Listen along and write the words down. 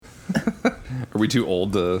Are we too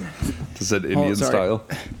old to sit Indian style?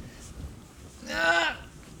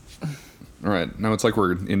 All right, now it's like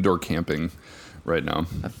we're indoor camping right now.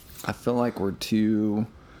 I feel like we're two,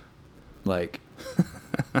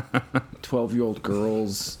 12-year-old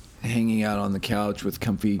girls hanging out on the couch with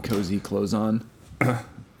comfy, cozy clothes on.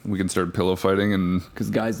 We can start pillow fighting, and because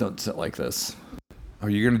guys don't sit like this. Are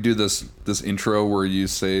you gonna do this intro where you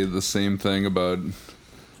say the same thing about?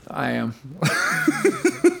 I am.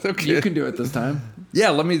 Okay. You can do it this time. Yeah,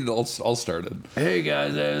 I'll start it. Hey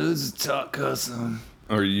guys, this is Talk Custom.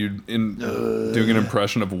 Are you doing an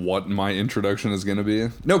impression of what my introduction is going to be?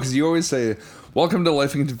 No, because you always say, "Welcome to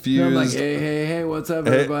Life and Confused." No, I'm like, hey, what's up,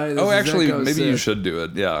 everybody? This actually, maybe you should do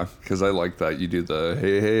it. Yeah, because I like that. You do the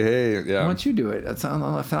hey. Yeah. Why don't you do it? I sound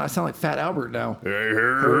like Fat Albert now. Hey,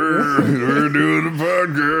 we're doing a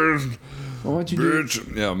podcast. Why don't you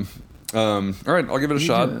bitch? Yeah. All right, I'll give it a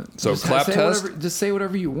shot. So just clap test. Just say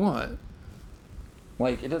whatever you want.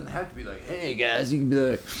 Like, it doesn't have to be like, hey guys, you can be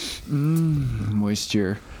like,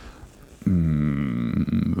 moisture. I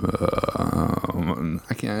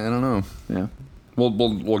don't know. Yeah.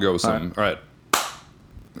 We'll go with some. All right.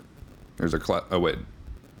 There's a clap. Oh wait,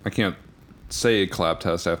 I can't say clap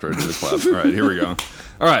test after I do the clap. All right, here we go.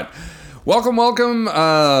 All right. Welcome.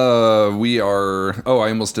 We are. Oh, I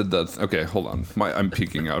almost did that. Okay, hold on. I'm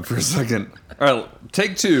peeking out for a second. All right,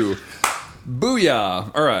 take two.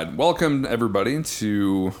 Booyah! All right, welcome everybody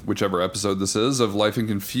to whichever episode this is of Life and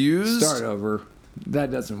Confused. Start over. That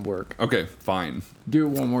doesn't work. Okay, fine. Do it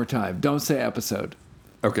one more time. Don't say episode.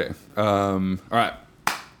 Okay. All right.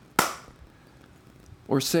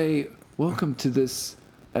 Or say, welcome to this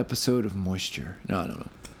episode of Moisture. No.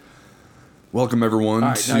 Welcome everyone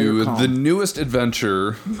right, to the newest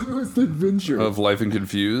adventure of Life and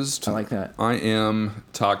Confused. I like that. I am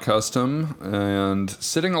Talk Custom, and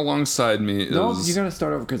sitting alongside me is... No, you gotta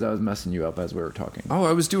start over because I was messing you up as we were talking. Oh,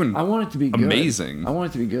 I was doing... I want it to be good. Amazing. I want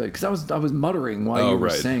it to be good because I was muttering while you were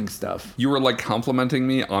saying stuff. You were like complimenting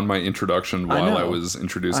me on my introduction while I was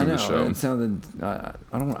introducing the show. It sounded... I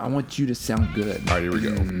want you to sound good. All right, here we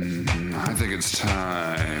go. I think it's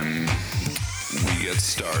time we get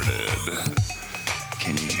started.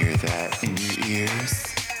 Can you hear that in your ears?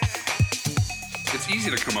 It's easy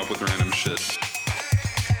to come up with random shit.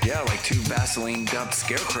 Yeah, like two Vaseline-dubbed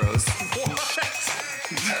scarecrows. What?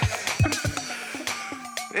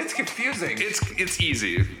 It's confusing. It's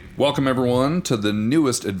easy. Welcome everyone to the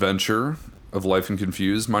newest adventure of Life and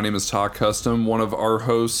Confused. My name is Talk Custom. One of our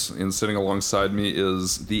hosts, and sitting alongside me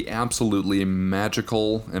is the absolutely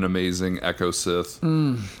magical and amazing Echo Sith.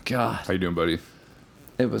 God. How you doing, buddy?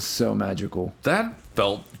 It was so magical. That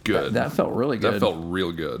felt good. That felt really good. That felt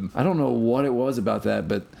real good. I don't know what it was about that,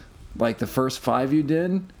 but like the first 5 you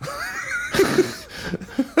did...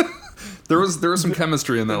 There was some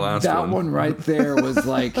chemistry in that last one. That one right there was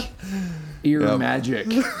like ear magic.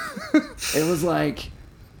 It was like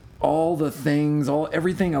all the things,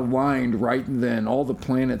 everything aligned right then. All the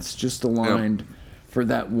planets just aligned for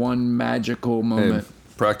that one magical moment. Hey,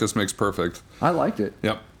 practice makes perfect. I liked it.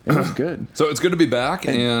 Yep. It was good. So it's good to be back,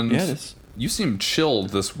 and yes. You seem chilled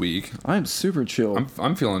this week. I'm super chill.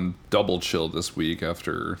 I'm feeling double chilled this week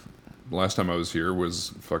after last time I was here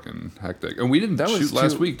was fucking hectic. And we didn't shoot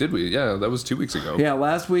last week, did we? Yeah, that was 2 weeks ago. Yeah,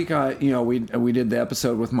 last week we did the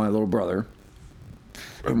episode with my little brother,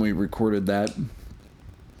 and we recorded that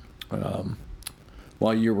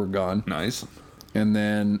while you were gone. Nice. And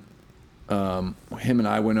then him and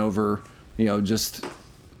I went over, just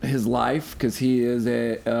his life, because he is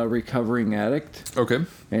a recovering addict. Okay.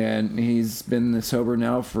 And he's been sober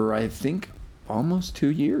now for, I think, almost 2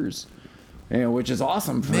 years, which is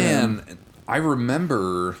awesome for him. Man, I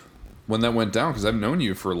remember when that went down, because I've known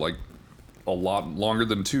you for like a lot longer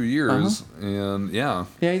than 2 years. And yeah.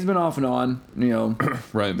 Yeah, he's been off and on,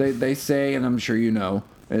 Right. They say, and I'm sure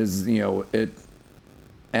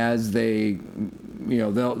as they,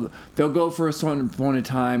 they'll go for a certain point in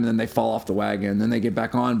time, and then they fall off the wagon, then they get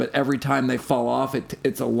back on. But every time they fall off,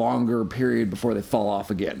 it's a longer period before they fall off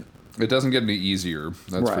again. It doesn't get any easier,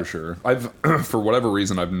 that's for sure. I've, for whatever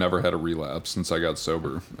reason, I've never had a relapse since I got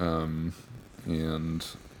sober, and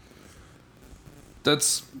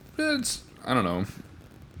it's I don't know,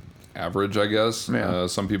 average, I guess. Yeah.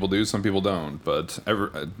 Some people do, some people don't, but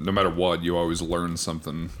no matter what, you always learn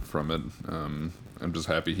something from it. I'm just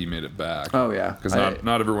happy he made it back. Oh yeah, because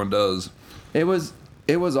not everyone does. It was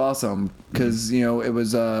awesome because it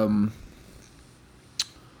was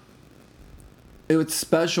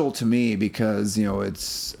special to me because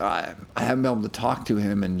I haven't been able to talk to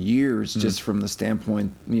him in years, just from the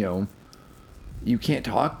standpoint you can't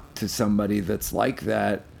talk to somebody that's like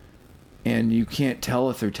that and you can't tell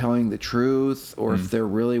if they're telling the truth or if they're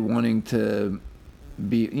really wanting to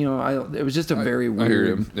be, it was just a very I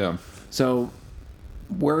hear weird. you. Yeah. So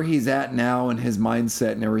where he's at now and his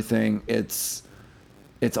mindset and everything, it's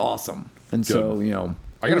awesome. And so,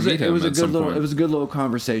 I gotta meet him at some point. It was a good little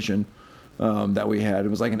conversation that we had. It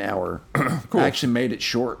was like an hour. Cool. I actually made it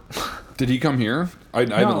short. Did he come here? I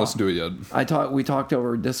haven't listened to it yet. We talked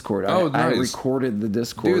over Discord. Oh, I nice. recorded the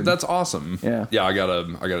Discord. Dude, that's awesome. Yeah. Yeah, I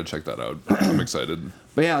gotta check that out. I'm excited.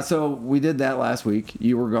 But yeah, so we did that last week.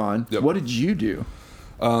 You were gone. Yep. What did you do?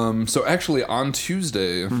 So actually on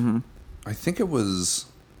Tuesday, I think it was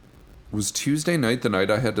Tuesday night, the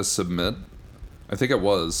night I had to submit. I think it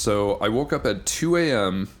was. So I woke up at 2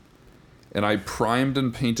 a.m. and I primed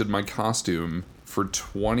and painted my costume for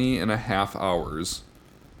 20 and a half hours.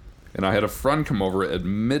 And I had a friend come over at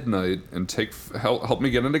midnight and help me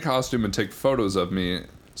get into costume and take photos of me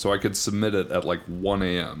so I could submit it at like 1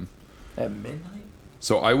 a.m. At midnight?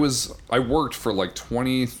 So I worked for like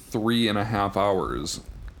 23 and a half hours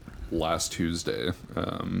last Tuesday.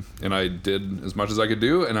 And I did as much as I could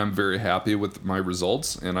do, and I'm very happy with my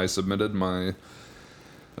results. And I submitted my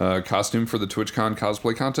costume for the TwitchCon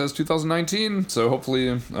Cosplay Contest 2019. So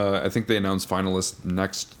hopefully, I think they announce finalists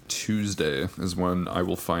next Tuesday is when I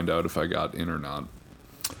will find out if I got in or not.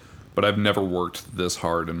 But I've never worked this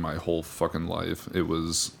hard in my whole fucking life. It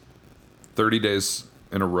was 30 days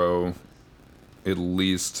in a row, at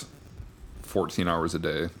least 14 hours a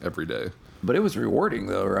day, every day. But it was rewarding,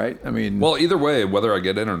 though, right? I mean... Well, either way, whether I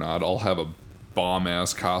get in or not, I'll have a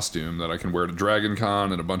bomb-ass costume that I can wear to Dragon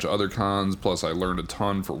Con and a bunch of other cons. Plus, I learned a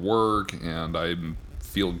ton for work, and I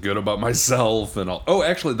feel good about myself. And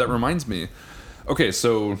actually, that reminds me. Okay,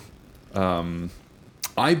 so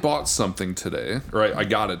I bought something today, or I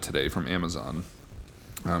got it today from Amazon.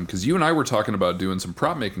 Because you and I were talking about doing some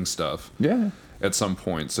prop making stuff. Yeah. At some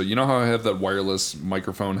point. So you know how I have that wireless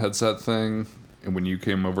microphone headset thing? And when you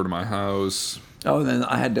came over to my house... Oh, then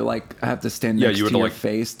I have to stand next to your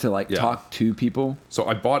face to talk to people. So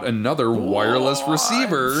I bought another wireless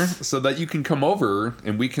receiver so that you can come over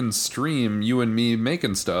and we can stream you and me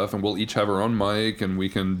making stuff, and we'll each have our own mic and we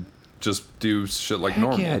can just do shit like Heck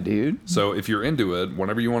normal. yeah, dude. So if you're into it,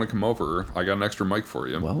 whenever you want to come over, I got an extra mic for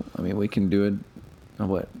you. Well, I mean, we can do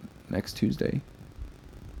it, next Tuesday?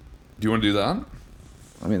 Do you want to do that?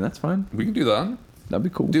 I mean, that's fine. We can do that. That'd be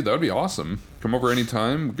cool. Dude, that would be awesome. Come over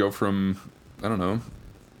anytime. Go from, I don't know,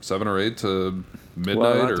 7 or 8 to midnight.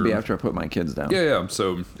 Well, it'll have to be after I put my kids down. Yeah.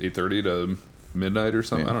 So 8:30 to midnight or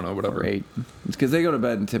something. Yeah. I don't know, whatever. Or 8. It's because they go to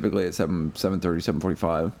bed typically at 7:30,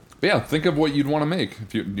 7:45. But yeah, think of what you'd want to make.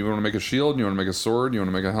 If you want to make a shield, you want to make a sword, you want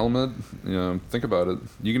to make a helmet, think about it.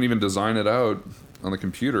 You can even design it out on the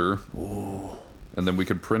computer. Whoa. And then we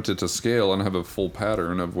could print it to scale and have a full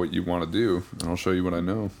pattern of what you want to do. And I'll show you what I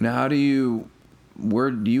know. Now, do you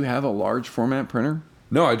have a large format printer?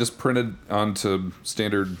 No, I just printed onto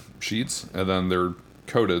standard sheets, and then they're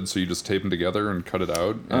coated, so you just tape them together and cut it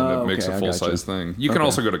out, and it makes a full-size thing. You can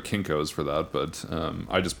also go to Kinko's for that, but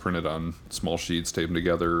I just printed on small sheets, tape them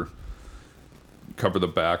together, cover the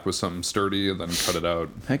back with something sturdy, and then cut it out.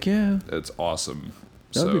 Heck yeah. It's awesome.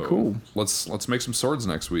 That'd be cool. Let's make some swords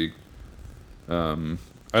next week.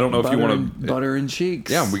 I don't know if you want to... Butter and cheeks.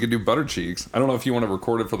 Yeah, we could do butter cheeks. I don't know if you want to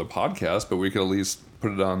record it for the podcast, but we could at least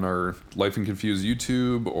put it on our Life and Confused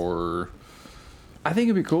YouTube, or... I think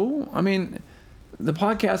it'd be cool. I mean, the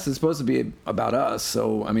podcast is supposed to be about us,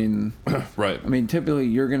 so, I mean... Right. I mean, typically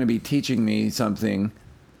you're going to be teaching me something,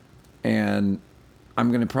 and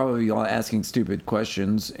I'm going to probably be asking stupid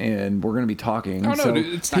questions, and we're going to be talking. Oh, no,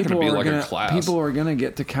 dude, it's not going to be like a class. People are going to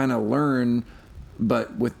get to kind of learn...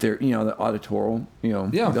 But with their, the auditorial,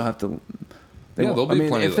 they'll have to. There'll be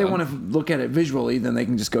plenty if of they that. want to look at it visually, then they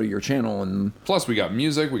can just go to your channel and. Plus, we got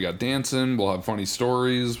music, we got dancing, we'll have funny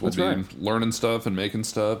stories, we'll be learning stuff and making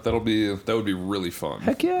stuff. That would be really fun.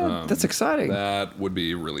 Heck yeah, that's exciting. That would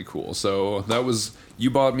be really cool. So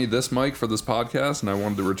you bought me this mic for this podcast, and I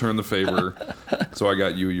wanted to return the favor, so I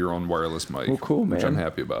got you your own wireless mic. Well, cool, man. Which I'm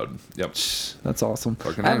happy about. Yep, that's awesome.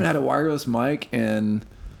 Fucking I haven't had a wireless mic in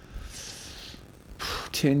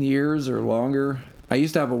 10 years or longer. I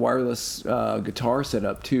used to have a wireless guitar set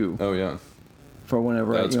up too. Oh yeah. For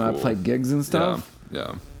whenever I played gigs and stuff.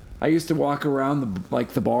 Yeah. I used to walk around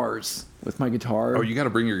the bars with my guitar. Oh, you got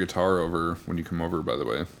to bring your guitar over when you come over, by the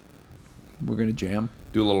way. We're gonna jam.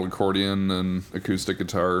 Do a little accordion and acoustic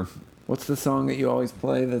guitar. What's the song that you always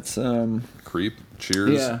play? That's Creep.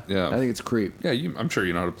 Cheers. yeah. I think it's Creep. Yeah, I'm sure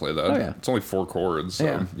you know how to play that. Oh, yeah. It's only 4 chords, so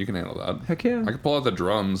Yeah. you can handle that. Heck yeah. I can pull out the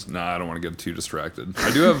drums. Nah, I don't want to get too distracted.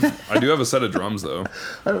 I do have a set of drums though.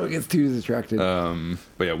 I don't get too distracted.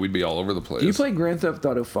 But yeah, we'd be all over the place. Do you play Grand Theft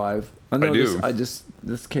Auto 5? I know do.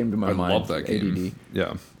 This came to my I mind. love that game. ADD.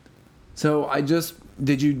 Yeah. So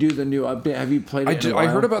did you do the new update? Have you played it? I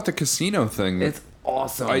heard about the casino thing. It's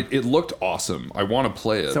awesome. It looked awesome. I want to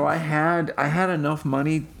play it. So I had enough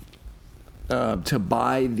money to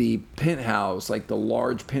buy the penthouse, like the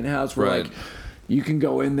large penthouse where Right. like you can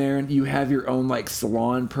go in there and you have your own like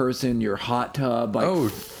salon person, your hot tub, like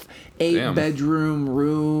Oh, 8 damn. bedroom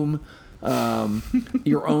room,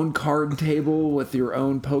 your own card table with your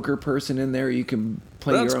own poker person in there. You can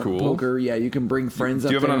play That's your own cool. poker. Yeah, you can bring friends Do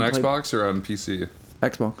up you have it there on and play- Xbox or on PC?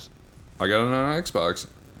 Xbox. I got it on Xbox.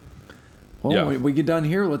 Well, Yeah. when we get done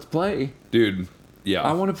here, let's play. Dude, yeah.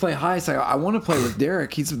 I want to play Heist. I want to play with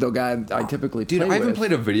Derek. He's the guy I typically Dude, play I haven't with.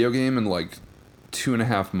 played a video game in like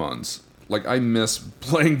 2.5 months. Like, I miss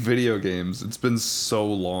playing video games. It's been so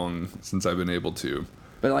long since I've been able to.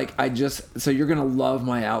 But like so you're gonna love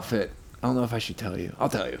my outfit. I don't know if I should tell you. I'll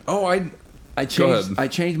tell you. Oh, I Go changed. ahead. I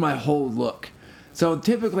changed my whole look. So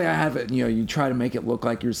typically I have it. You try to make it look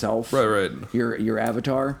like yourself. Right. Your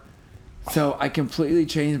avatar. So I completely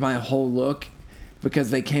changed my whole look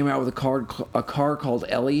because they came out with a car called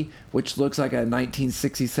Ellie, which looks like a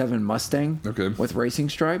 1967 Mustang. Okay. With racing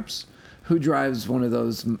stripes. Who drives one of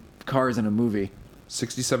those cars in a movie?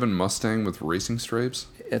 67 Mustang with racing stripes?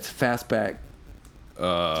 It's fastback.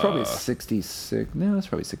 It's probably a 66. No, it's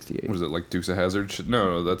probably 68. What is it, like Dukes of Hazzard?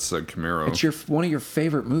 No, that's a Camaro. It's one of your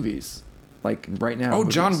favorite movies, like right now. Oh,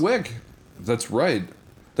 movies. John Wick. That's right.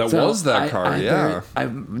 That So was that car, yeah. I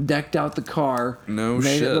decked out the car, No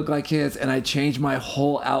made shit. it look like his, and I changed my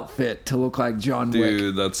whole outfit to look like John Wick.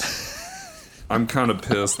 Dude, that's... I'm kind of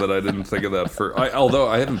pissed that I didn't think of that although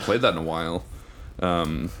I haven't played that in a while.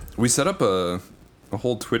 We set up a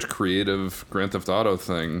whole Twitch creative Grand Theft Auto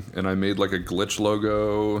thing, and I made like a glitch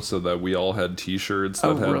logo so that we all had T-shirts that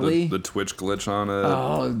Oh, had really? the Twitch glitch on it.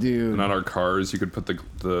 Oh, dude, And on our cars, you could put the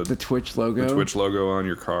Twitch logo. the Twitch logo on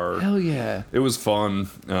your car. Hell yeah! It was fun.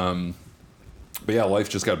 But yeah, life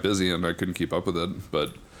just got busy and I couldn't keep up with it.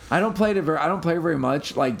 But I don't play very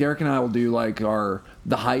much. Like Derek and I will do like the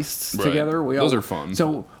heists Right. together. Those are fun.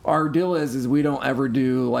 So our deal is we don't ever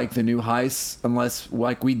do like the new heists unless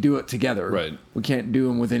like we do it together. Right. We can't do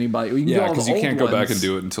them with anybody. We can do yeah, all the because you old can't go back ones. and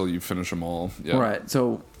do it until you finish them all. Yeah. Right.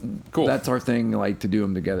 So Cool. that's our thing, like to do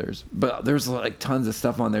them together. But there's like tons of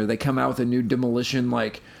stuff on there. They come out with a new demolition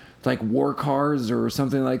like war cars or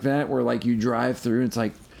something like that, where like you drive through and it's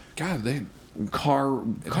like God, they car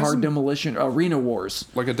hasn't- demolition arena wars.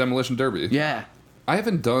 like a demolition derby. Yeah. I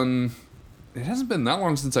haven't done. It hasn't been that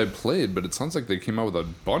long since I played, but it sounds like they came out with a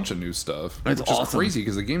bunch of new stuff, It's which is awesome. crazy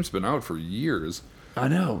because the game's been out for years. I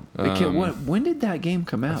know. When did that game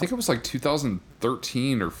come out? I think it was like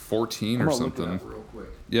 2013 or 14 I'm or gonna look it something. up real quick.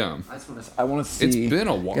 Yeah, I want to see. It's been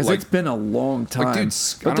a while. 'Cause Like- it's been a long time. like, dude,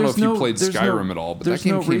 I don't know if you played Skyrim at all, but that there's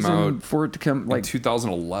game no came reason out for it to come in like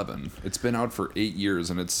 2011. It's been out for 8 years,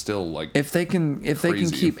 and it's still like. if they can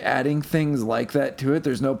crazy. keep adding things like that to it,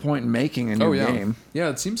 there's no point in making a new Oh yeah, game. yeah.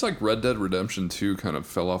 It seems like Red Dead Redemption 2 kind of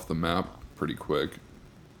fell off the map pretty quick,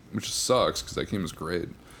 which sucks because that game was great.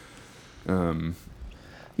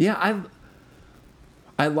 Yeah,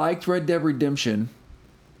 I liked Red Dead Redemption,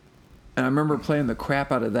 and I remember playing the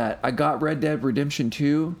crap out of that. I got Red Dead Redemption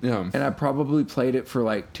 2, Yeah. and I probably played it for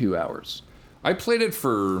like 2 hours. I played it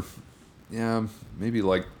for, maybe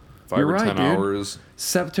like 5 You're or right, 10 dude. hours.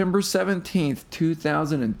 September 17th,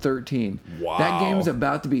 2013. Wow. That game's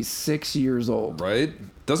about to be 6 years old. Right?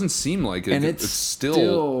 Doesn't seem like it. And it's it's still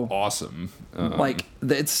still- awesome.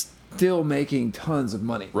 It's still making tons of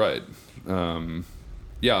money. Right.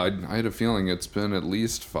 Yeah, I had a feeling it's been at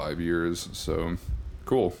least 5 years. So,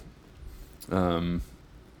 cool. But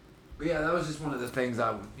yeah, that was just one of the things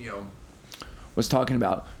I, was talking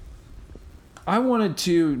about. I wanted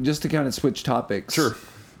to, just to kind of switch topics. Sure.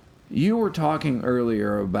 You were talking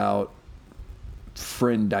earlier about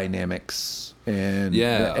friend dynamics, and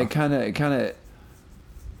Yeah. it kind of, I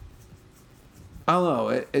don't know,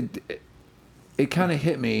 it kind of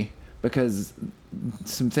hit me because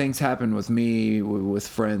some things happened with me, with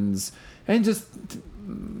friends, and just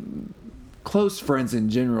close friends in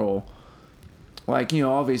general. Like,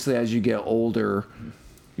 obviously as you get older,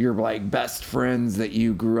 your like best friends that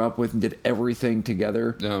you grew up with and did everything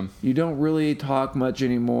together. Yeah. You don't really talk much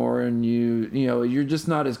anymore, and you're just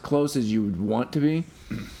not as close as you would want to be.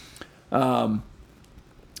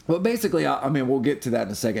 But basically, I mean, we'll get to that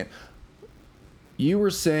in a second. you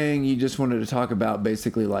were saying you just wanted to talk about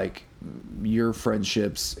basically like your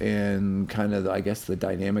friendships and kind of, I guess, the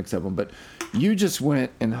dynamics of them. But you just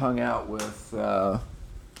went and hung out with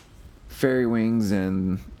Fairy Wings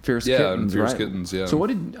and Fierce Kittens, Fierce right? Kittens, yeah. So I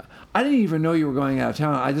didn't even know you were going out of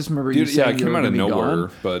town. I just remember you Dude, saying yeah, it you came were out of gonna be nowhere,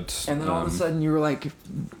 gone. but And then all of a sudden you were like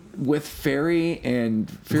with Fairy and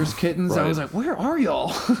Fierce Kittens. I Right. was like, where are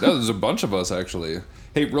y'all? there's a bunch of us actually.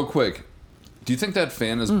 Hey, real quick, do you think that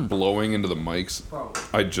fan is blowing into the mics? Probably.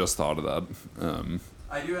 I just thought of that.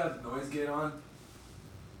 I do have noise gate on.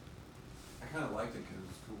 I kind of liked it because it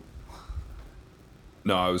was cool.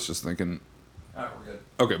 No, I was just thinking. All right, we're good.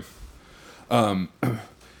 Okay.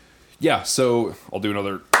 Yeah, so I'll do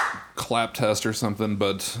another clap test or something,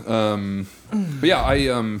 but yeah,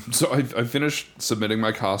 I finished submitting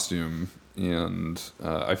my costume, and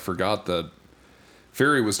I forgot that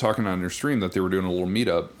Fairy was talking on her stream that they were doing a little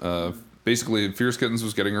meetup. Basically, Fierce Kittens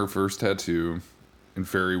was getting her first tattoo, and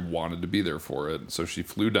Fairy wanted to be there for it, so she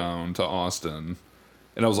flew down to Austin,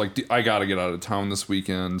 and I was like, I gotta get out of town this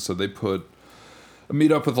weekend, so they put a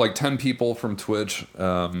meetup with like 10 people from Twitch,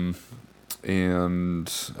 and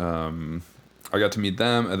I got to meet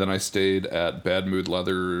them, and then I stayed at Bad Mood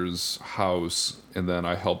Leather's house, and then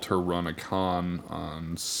I helped her run a con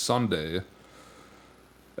on Sunday.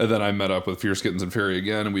 And then I met up with Fierce Kittens and Fairy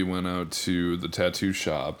again, and we went out to the tattoo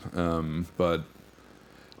shop. But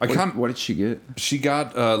What did she get? she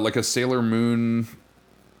got like a Sailor Moon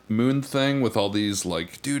thing with all these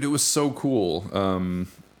like, dude, it was so cool.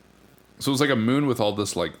 So it was like a moon with all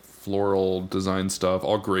this like floral design stuff,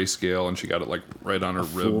 all grayscale, and she got it like right on her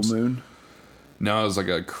ribs. Full moon? No, it was like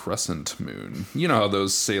a crescent moon. You know how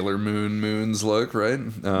those Sailor Moon moons look, right?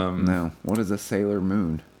 No. What is a Sailor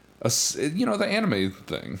Moon? You know, the anime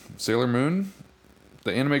thing. Sailor Moon?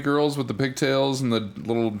 The anime girls with the pigtails and the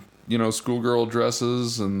little, you know, schoolgirl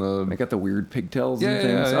dresses and the... They got the weird pigtails Yeah, and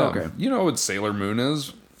things? yeah. Oh, okay. You know what Sailor Moon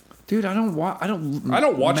is? Dude, I don't watch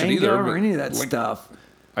watch it manga either, or but, any of that like, stuff.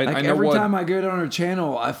 I know every what... time I go down her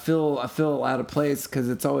channel, I feel out of place because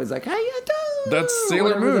it's always like, how you doing? That's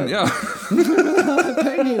Sailor Whatever Moon, yeah.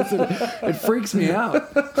 thing is. It freaks me out.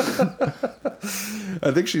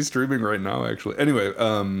 I think she's streaming right now, actually. Anyway,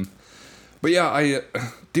 but yeah,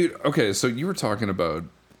 dude, okay, so you were talking about,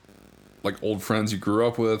 like, old friends you grew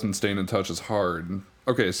up with and staying in touch is hard.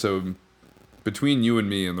 Okay, so between you and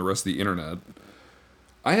me and the rest of the internet,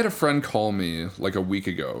 I had a friend call me, like, a week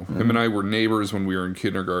ago. Him and I were neighbors when we were in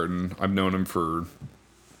kindergarten. I've known him for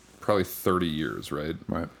probably 30 years, right?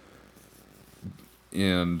 Right.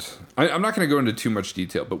 And I'm not going to go into too much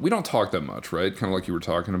detail, but we don't talk that much, right? Kind of like you were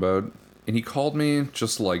talking about. And he called me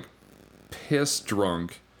just like pissed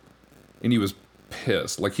drunk. And he was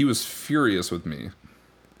pissed. Like he was furious with me.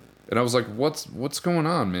 And I was like, what's going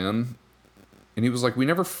on, man? And he was like, we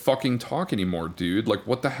never fucking talk anymore, dude. Like,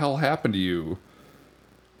 what the hell happened to you?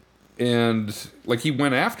 And like he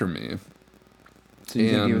went after me. So you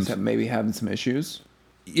think he was maybe having some issues?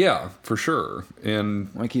 Yeah, for sure. And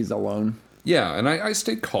Like he's alone? yeah, and I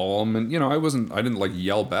stayed calm, and, you know, I didn't, like,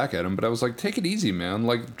 yell back at him, but I was like, take it easy, man.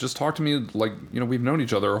 Like, just talk to me, like, you know, we've known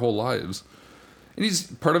each other our whole lives. And he's,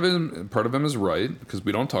 part of him is right, because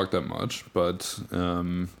we don't talk that much, but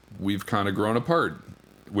we've kind of grown apart,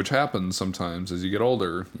 which happens sometimes as you get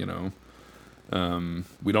older, you know.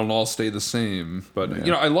 We don't all stay the same, but, Yeah.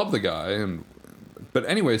 you know, I love the guy, but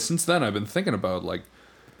anyway, since then, I've been thinking about, like,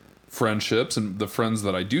 friendships and the friends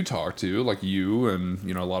that I do talk to, like you and,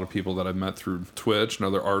 you know, a lot of people that I've met through Twitch and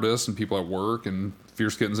other artists and people at work and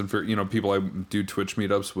Fierce Kittens and, you know, people I do Twitch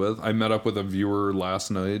meetups with. I met up with a viewer last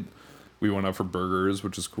night. We went out for burgers,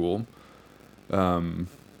 which is cool.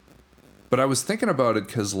 But I was thinking about it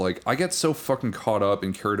because, like, I get so fucking caught up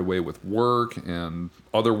and carried away with work and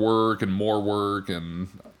other work and more work, and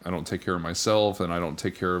I don't take care of myself and I don't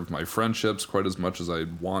take care of my friendships quite as much as I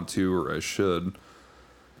want to or I should.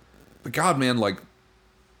 But God, man, like,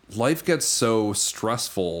 life gets so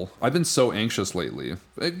stressful. I've been so anxious lately.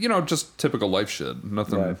 You know, just typical life shit.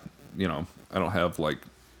 Nothing, Right. You know, I don't have, like,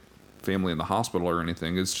 family in the hospital or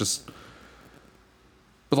anything. It's just...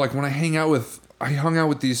 But, like, when I hung out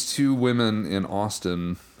with these two women in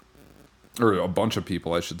Austin, or a bunch of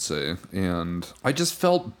people, I should say, and I just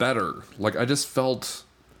felt better. Like, I just felt...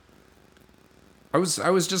 I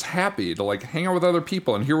was just happy to, like, hang out with other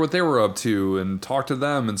people and hear what they were up to and talk to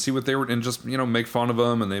them and see what they were, and just, you know, make fun of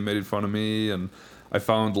them, and they made fun of me. And I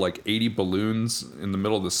found like 80 balloons in the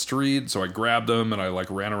middle of the street, so I grabbed them and I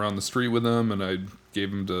like ran around the street with them, and I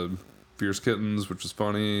gave them to Fierce Kittens, which was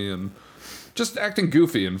funny, and just acting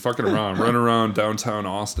goofy and fucking around, running around downtown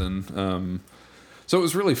Austin. So it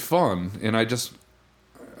was really fun, and I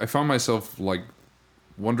found myself like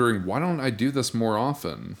wondering, why don't I do this more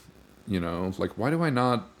often? You know, like, why do I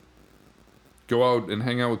not go out and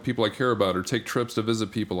hang out with people I care about or take trips to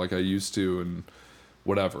visit people like I used to and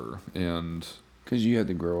whatever? And because you had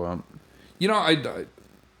to grow up. you know,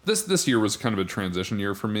 this year was kind of a transition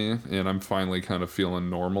year for me, and I'm finally kind of feeling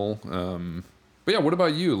normal. But yeah, what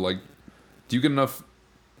about you? Like, do you get enough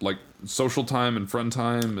like social time and friend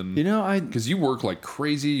time? And You know, because you work like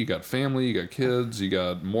crazy, you got family, you got kids, you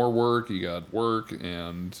got more work, you got work,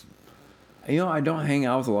 and I don't hang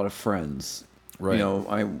out with a lot of friends. Right. You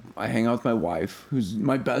know, I hang out with my wife, who's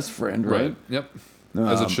my best friend, right? Yep.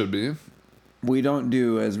 As it should be. We don't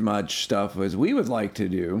do as much stuff as we would like to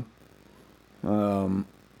do. You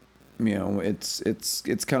know,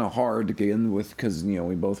 it's kind of hard to get in with because, you know,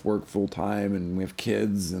 we both work full time and we have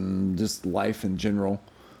kids and just life in general.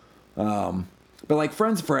 But like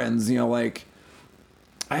friends, you know, like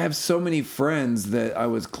I have so many friends that I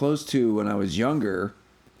was close to when I was younger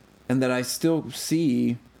and that I still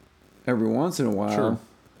see every once in a while. Sure.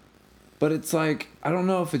 But it's like, I don't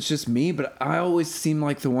know if it's just me, but I always seem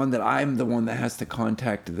like I'm the one that has to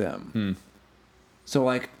contact them. So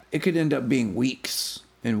like it could end up being weeks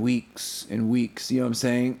and weeks and weeks, you know what I'm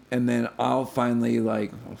saying? And then I'll finally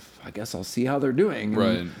like, I guess I'll see how they're doing.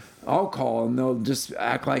 Right. And I'll call and they'll just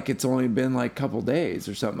act like it's only been like a couple days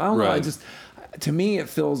or something. I don't know. To me, it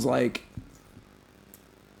feels like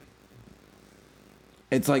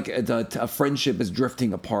it's like a friendship is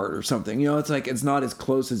drifting apart or something. You know, it's like it's not as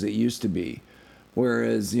close as it used to be.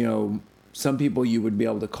 Whereas, you know, some people you would be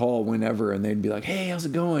able to call whenever and they'd be like, hey, how's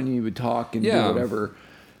it going? And you would talk and do whatever.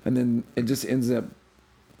 And then it just ends up,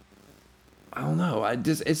 I don't know.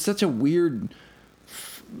 It's such a weird,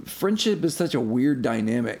 friendship is such a weird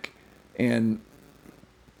dynamic. And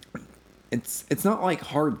it's not like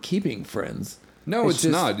hard keeping friends. No, it's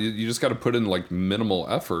not. You just got to put in like minimal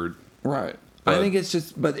effort. Right. I think it's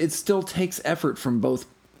just, but it still takes effort from both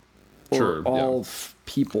or all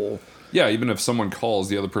people. Yeah, even if someone calls,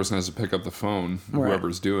 the other person has to pick up the phone,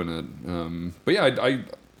 whoever's doing it. But yeah,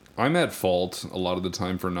 I'm at fault a lot of the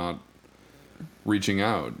time for not reaching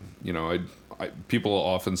out. You know, people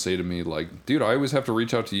often say to me like, dude, I always have to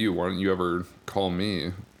reach out to you. Why don't you ever call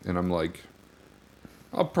me? And I'm like,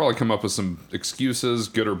 I'll probably come up with some excuses,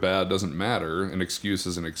 good or bad, doesn't matter. An excuse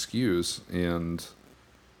is an excuse. And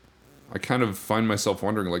I kind of find myself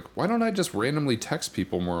wondering, like, why don't I just randomly text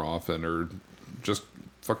people more often or just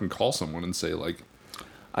fucking call someone and say, like...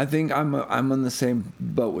 I think I'm on the same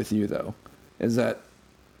boat with you, though. Is that,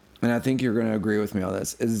 and I think you're going to agree with me on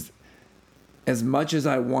this, is as much as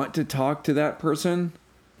I want to talk to that person,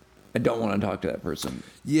 I don't want to talk to that person.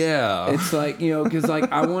 Yeah. It's like, you know, because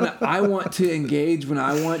like I want to engage when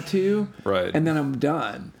I want to. Right. And then I'm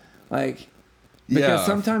done. Like... Because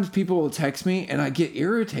sometimes people will text me and I get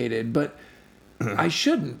irritated, but I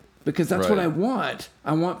shouldn't because that's what I want.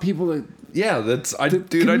 I want people to. Yeah, I do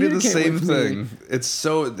the same thing. It's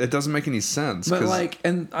so it doesn't make any sense. But like,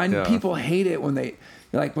 people hate it when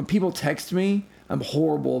when people text me. I'm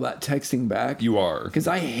horrible about texting back. You are because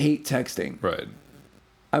I hate texting. Right.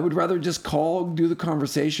 I would rather just call, do the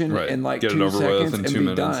conversation in like get 2 it over seconds with in and 2 be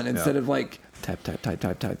minutes. done instead of like type.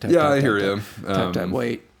 Yeah, I hear you. Type.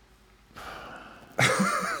 Wait.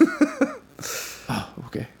 Oh,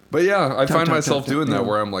 okay. But yeah, I find myself doing that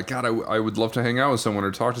where I'm like, God, I would love to hang out with someone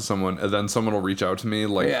or talk to someone, and then someone will reach out to me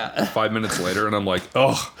like 5 minutes later, and I'm like,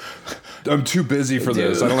 oh, I'm too busy for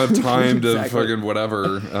this. I don't have time to fucking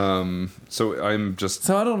whatever. So I'm just.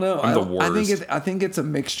 So I don't know. I'm the worst. I think it's a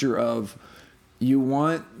mixture of you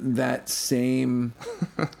want that same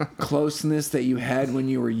closeness that you had when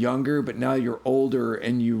you were younger, but now you're older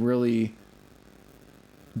and you really.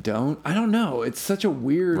 I don't know. It's such a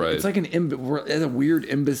weird. Right. It's like we're at a weird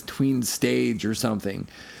in between stage or something.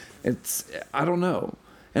 I don't know,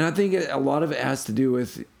 and I think a lot of it has to do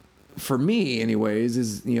with, for me, anyways,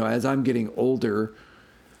 is as I'm getting older,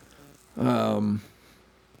 and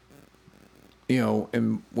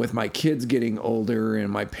with my kids getting older and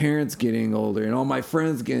my parents getting older and all my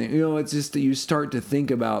friends getting, it's just that you start to think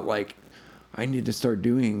about like. I need to start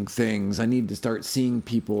doing things. I need to start seeing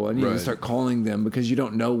people. I need to start calling them because you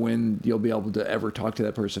don't know when you'll be able to ever talk to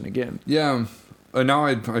that person again. Yeah. Now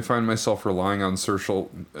I find myself relying on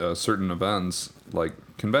certain events like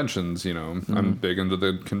conventions, Mm-hmm. I'm big into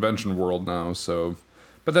the convention world now. So,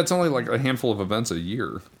 but that's only like a handful of events a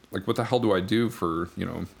year. Like what the hell do I do for,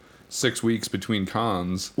 6 weeks between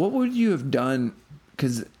cons? What would you have done?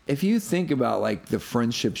 Because if you think about like the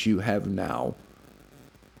friendships you have now,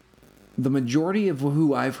 the majority of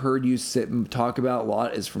who I've heard you sit and talk about a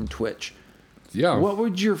lot is from Twitch. Yeah. What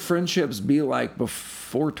would your friendships be like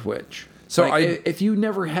before Twitch? So if you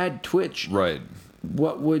never had Twitch, right?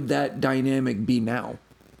 what would that dynamic be now?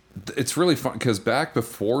 It's really fun because back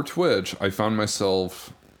before Twitch, I found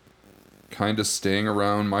myself kind of staying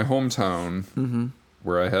around my hometown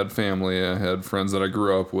where I had family, I had friends that I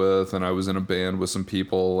grew up with, and I was in a band with some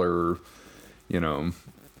people, or,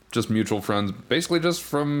 just mutual friends, basically just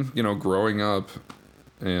from, growing up.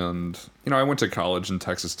 And, I went to college in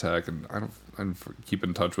Texas Tech, and I don't keep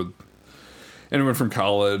in touch with anyone from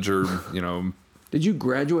college or, Did you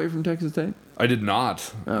graduate from Texas Tech? I did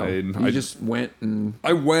not. Oh, I just went and...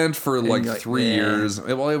 I went for like you're like, 3 "Eh." years.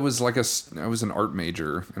 Well, it was like I was an art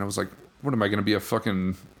major, and I was like, what am I going to be, a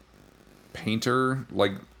fucking painter?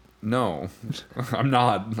 Like, no, I'm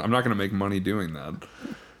not going to make money doing that.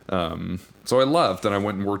 So I left and I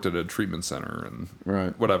went and worked at a treatment center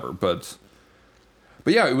and whatever. But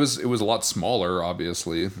yeah, it was a lot smaller,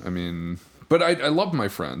 obviously. I mean, but I loved my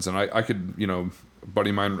friends, and I could, a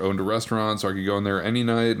buddy of mine owned a restaurant, so I could go in there any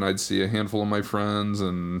night and I'd see a handful of my friends,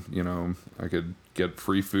 and, I could get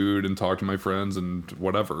free food and talk to my friends and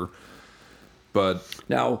whatever. But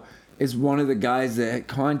now, is one of the guys that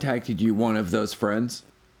contacted you one of those friends?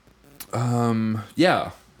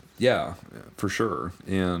 Yeah, for sure.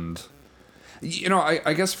 And,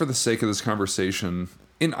 I guess for the sake of this conversation,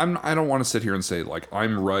 and I don't want to sit here and say, like,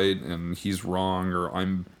 I'm right and he's wrong, or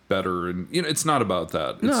I'm better, and it's not about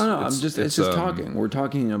that. It's just talking. We're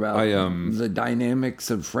talking about the dynamics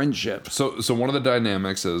of friendship. So one of the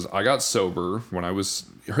dynamics is I got sober when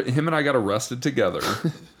him and I got arrested together,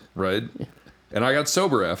 right? And I got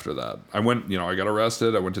sober after that. I got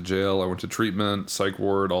arrested, I went to jail, I went to treatment, psych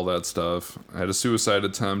ward, all that stuff. I had a suicide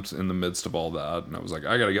attempt in the midst of all that, and I was like,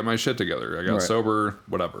 I gotta get my shit together. I got sober,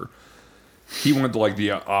 whatever. He went like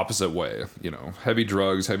the opposite way, heavy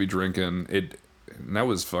drugs, heavy drinking. And that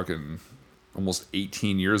was fucking almost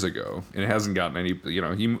 18 years ago, and it hasn't gotten any.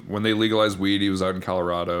 When they legalized weed, he was out in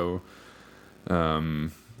Colorado,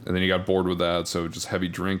 and then he got bored with that, so just heavy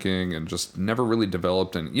drinking and just never really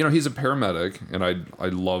developed. And he's a paramedic, and I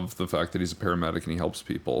love the fact that he's a paramedic and he helps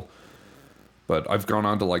people. But I've gone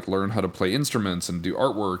on to like learn how to play instruments and do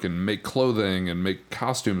artwork and make clothing and make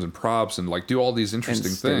costumes and props and like do all these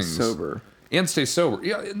interesting things. And stay sober.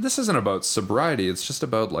 Yeah, this isn't about sobriety. It's just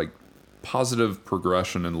about like positive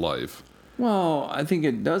progression in life. Well, I think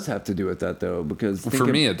it does have to do with that, though, because... For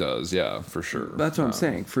me, it does, yeah, for sure. That's what I'm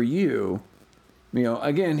saying. For you,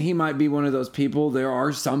 again, he might be one of those people. There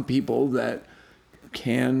are some people that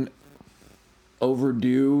can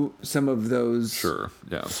overdo some of those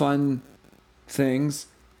fun things,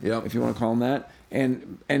 if you want to call them that,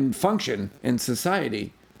 and function in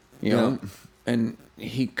society, and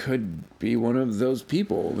he could be one of those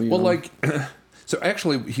people. Like... So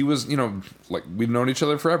actually, he was, like, we've known each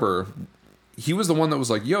other forever. He was the one that was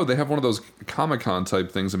like, yo, they have one of those Comic-Con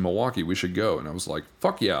type things in Milwaukee. We should go. And I was like,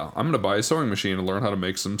 fuck yeah. I'm going to buy a sewing machine and learn how to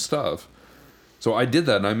make some stuff. So I did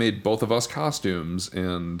that, and I made both of us costumes.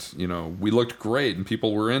 And, we looked great, and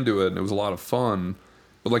people were into it, and it was a lot of fun.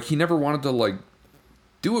 But, like, he never wanted to, like,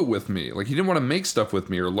 do it with me. Like, he didn't want to make stuff with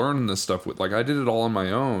me or learn this stuff with. Like, I did it all on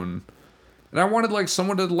my own. And I wanted, like,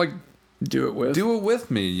 someone to, like... Do it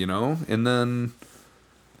with me, and then...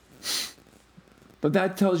 But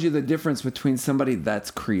that tells you the difference between somebody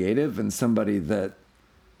that's creative and somebody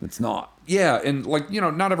that's not. Yeah, and, like,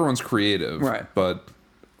 not everyone's creative. Right. But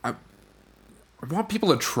I want people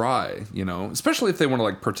to try, especially if they want to,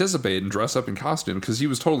 like, participate and dress up in costume, because he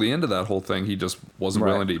was totally into that whole thing. He just wasn't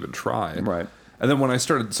willing to even try. Right. And then when I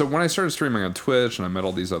started streaming on Twitch, and I met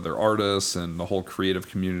all these other artists, and the whole creative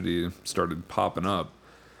community started popping up,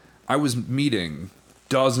 I was meeting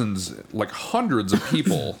dozens, like hundreds of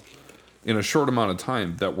people in a short amount of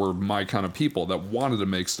time that were my kind of people, that wanted to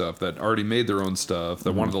make stuff, that already made their own stuff,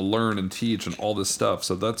 that wanted to learn and teach and all this stuff.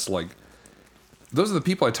 So that's like, those are the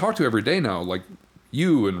people I talk to every day now, like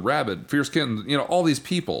you and Rabbit, Fierce Kitten, all these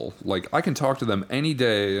people. Like, I can talk to them any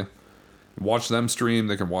day, watch them stream,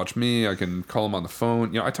 they can watch me, I can call them on the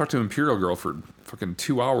phone. I talked to Imperial Girl for fucking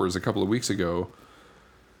 2 hours a couple of weeks ago.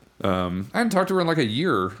 I hadn't talked to her in like a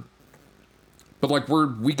year. But, like,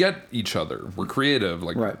 we get each other. We're creative.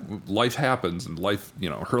 Like, life happens, and life,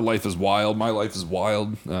 her life is wild. My life is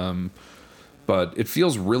wild. But it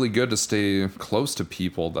feels really good to stay close to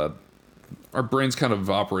people that our brains kind of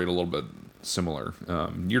operate a little bit similar.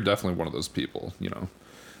 You're definitely one of those people,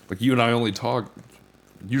 Like, you and I only talk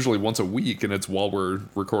usually once a week, and it's while we're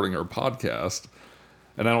recording our podcast.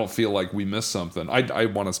 And I don't feel like we missed something. I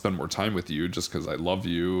want to spend more time with you just because I love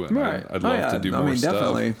you. And I'd love to do more stuff.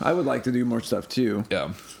 Definitely. I would like to do more stuff too.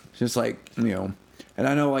 Yeah. Just like, and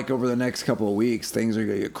I know like over the next couple of weeks, things are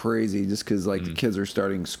going to get crazy just because like the kids are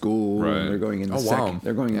starting school. Right. And they're going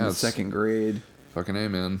into second grade. Fucking A,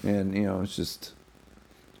 man. And, it's just,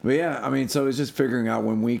 But yeah, I mean, so it's just figuring out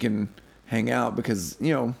when we can hang out because,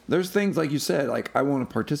 you know, there's things like you said, like I want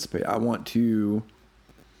to participate. I want to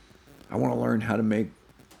learn how to make,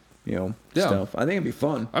 you know, stuff. I think it'd be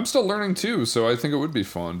fun. I'm still learning too, so I think it would be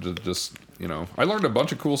fun to just, you know, I learned a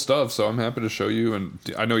bunch of cool stuff, so I'm happy to show you, and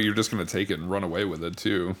I know you're just going to take it and run away with it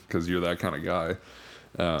too, because you're that kind of guy.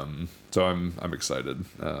 So I'm excited.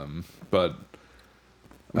 But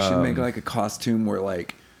we should make like a costume where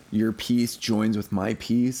like your piece joins with my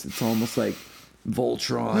piece. It's almost like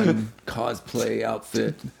Voltron cosplay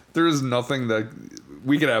outfit. There is nothing that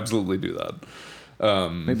we could absolutely do that.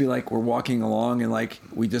 Maybe like we're walking along and like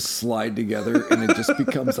we just slide together and it just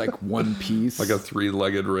becomes like one piece, like a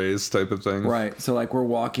 3-legged race type of thing. Right. So like we're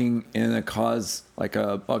walking in a con,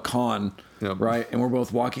 Yep. right? And we're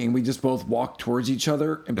both walking and we just both walk towards each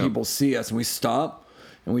other and Yep. people see us and we stop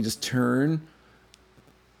and we just turn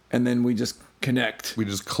and then we just connect. We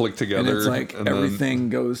just click together. And it's like and everything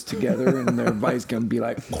goes together and everybody's gonna be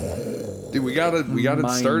like, dude, we gotta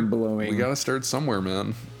start. Mind-blowing. We gotta start somewhere,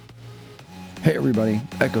 man. Hey everybody,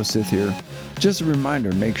 Echo Sith here. Just a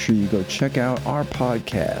reminder, make sure you go check out our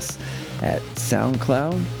podcast at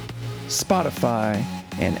SoundCloud, Spotify,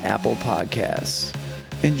 and Apple Podcasts.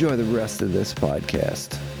 Enjoy the rest of this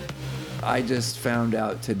podcast. I just found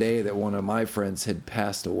out today that one of my friends had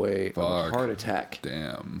passed away of a heart attack.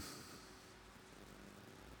 Damn.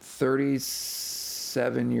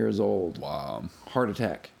 37 years old. Wow. Heart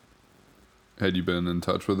attack. Had you been in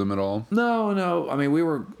touch with him at all? No. I mean, we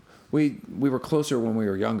were closer when we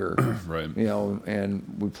were younger. Right. You know, and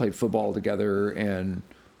we played football together and,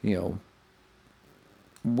 you know,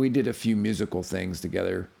 we did a few musical things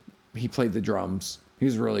together. He played the drums. He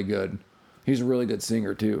was really good. He's a really good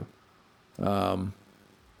singer too.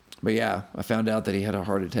 But yeah, I found out that he had a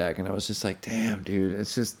heart attack and I was just like, damn, dude,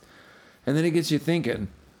 it's just, and then it gets you thinking.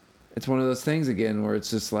 It's one of those things again where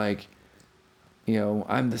it's just like, you know,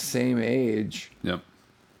 I'm the same age. Yep.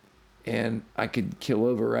 And I could kill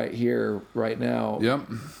over right here, right now. Yep.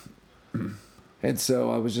 And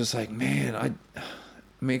so I was just like, man, I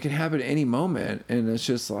mean, it could happen at any moment. And it's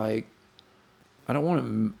just like, I just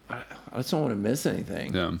don't want to miss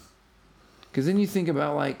anything. Yeah. Because then you think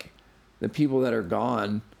about like the people that are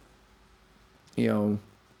gone, you know,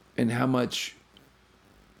 and how much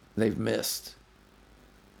they've missed,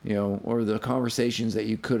 you know, or the conversations that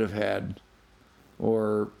you could have had,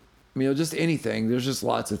 or, you know, just anything. There's just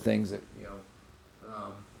lots of things that, you know,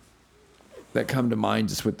 that come to mind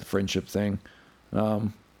just with the friendship thing.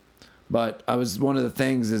 But one of the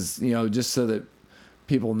things is, you know, just so that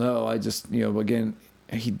people know, I just, you know, again,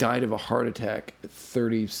 he died of a heart attack at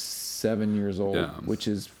 37 years old, Yeah. which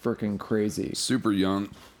is freaking crazy. Super young.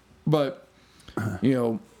 But, you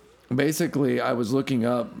know, basically I was looking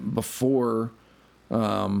up before,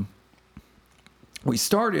 we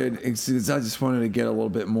started, because I just wanted to get a little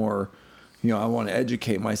bit more, you know, I want to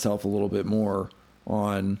educate myself a little bit more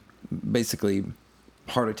on basically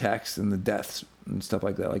heart attacks and the deaths and stuff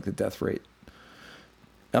like that, like the death rate.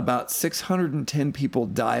 About 610 people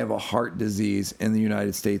die of a heart disease in the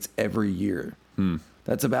United States every year.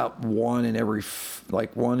 That's about one in every 4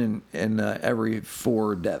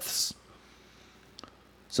 deaths.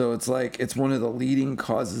 So it's like, it's one of the leading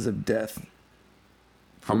causes of death.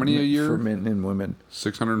 How many a year? For men and women.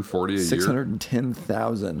 640 a year?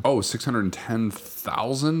 610,000. Oh,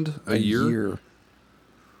 610,000 a year?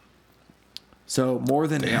 So more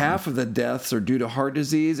than half of the deaths are due to heart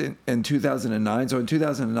disease in 2009. So in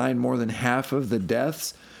 2009, more than half of the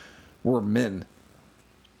deaths were men.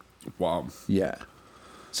 Wow. Yeah.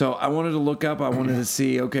 So I wanted to look up, I wanted to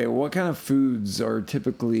see, okay, what kind of foods are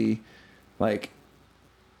typically like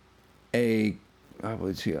a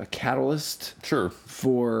catalyst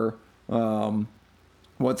for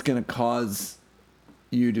what's going to cause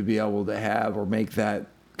you to be able to have or make that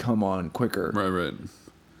come on quicker. Right.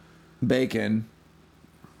 Bacon,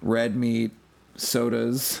 red meat,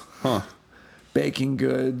 sodas, Huh. baking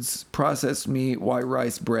goods, processed meat, white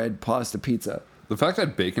rice, bread, pasta, pizza. The fact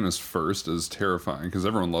that bacon is first is terrifying because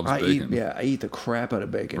everyone loves bacon. I eat the crap out of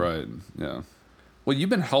bacon. Right, yeah. Well, you've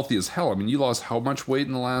been healthy as hell. I mean, you lost how much weight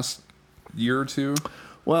in the last year or two?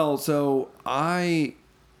 Well, so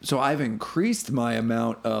I've increased my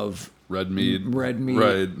amount of Red meat,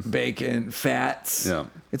 right. Bacon, fats. Yeah.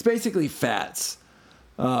 It's basically fats.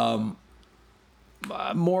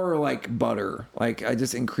 More like butter. Like I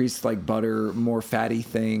just increased like butter, more fatty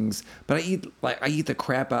things. But I eat the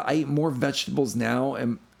crap out. I eat more vegetables now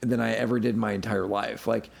than I ever did my entire life.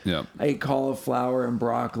 Like Yeah. I eat cauliflower and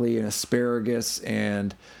broccoli and asparagus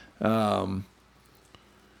and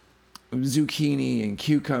zucchini and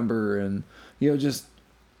cucumber and, you know, just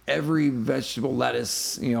every vegetable,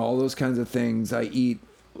 lettuce, all those kinds of things I eat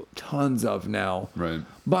tons of now. Right.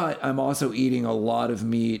 But I'm also eating a lot of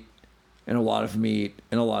meat and a lot of meat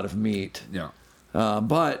and a lot of meat. Yeah.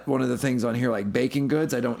 But one of the things on here, like baking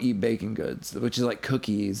goods, I don't eat baking goods, which is like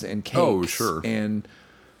cookies and cakes. Oh, sure. And,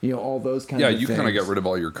 all those kinds Yeah, of things. you kind of get rid of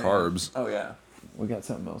all your carbs. Oh, yeah. We got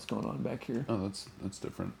something else going on back here. Oh, that's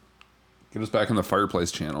different. Get us back in the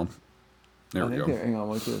fireplace channel. There we go. Hang on,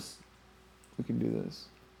 watch this. We can do this.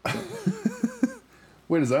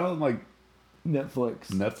 Wait, is that on like Netflix.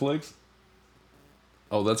 Netflix?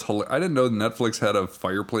 Oh, that's hilarious. I didn't know Netflix had a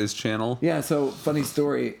fireplace channel. Yeah, so funny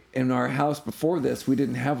story. In our house before this, we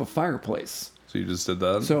didn't have a fireplace. So you just did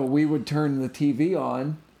that? So we would turn the TV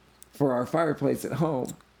on for our fireplace at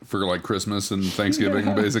home. For like Christmas and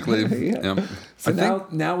Thanksgiving, basically. Yeah. Yep. So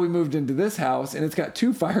now we moved into this house, and it's got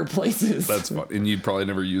 2 fireplaces. That's fun. And you'd probably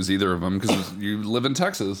never use either of them because you live in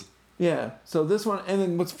Texas. Yeah. So this one, and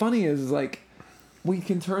then what's funny is like, we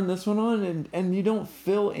can turn this one on, and you don't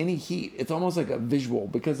feel any heat. It's almost like a visual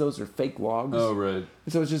because those are fake logs. Oh, right.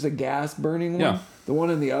 So it's just a gas burning one. Yeah. The one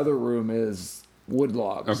in the other room is wood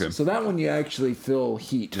logs. Okay. So that one you actually feel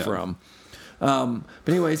heat from. But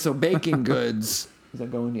anyway, so baking goods. Is that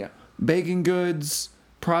going? Yeah. Baking goods,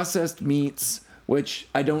 processed meats, which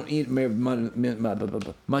I don't eat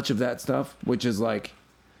much of that stuff, which is like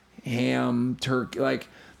ham, turkey, like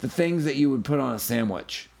the things that you would put on a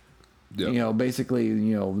sandwich. Yep. Basically,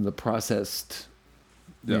 the processed,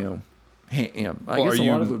 Yep. I Well, guess are a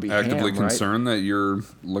you lot of it would be actively ham, right? concerned that you're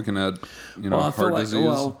looking at, I feel heart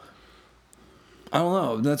disease? I don't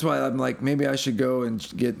know. That's why I'm like, maybe I should go and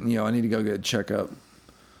get, I need to go get a checkup.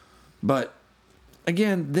 But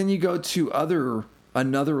again, then you go to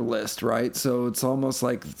another list, right? So it's almost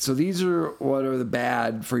like, so these are what are the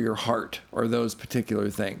bad for your heart or those particular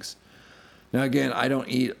things. Now, again, I don't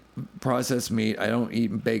eat processed meat. I don't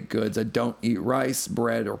eat baked goods. I don't eat rice,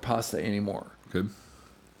 bread, or pasta anymore. Good.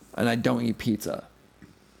 And I don't eat pizza.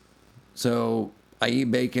 So I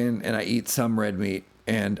eat bacon and I eat some red meat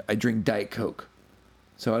and I drink Diet Coke.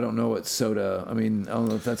 So I don't know what soda. I mean, I don't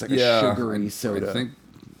know if that's like a sugary soda. I think.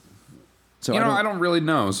 So I don't really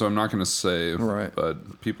know, so I'm not going to say. Right.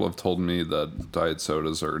 But people have told me that diet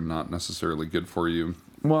sodas are not necessarily good for you.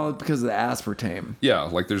 Well, because of the aspartame. Yeah,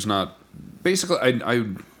 like there's not. Basically, I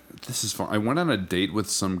this is fun. I went on a date with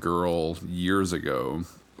some girl years ago,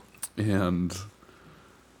 and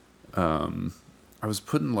I was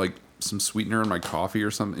putting like some sweetener in my coffee or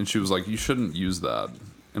something, and she was like, "You shouldn't use that."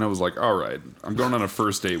 And I was like, "All right, I'm going on a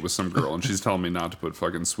first date with some girl, and she's telling me not to put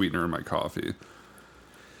fucking sweetener in my coffee."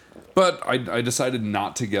 But I decided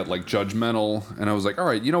not to get like judgmental, and I was like, all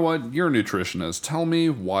right, you know what? You're a nutritionist. Tell me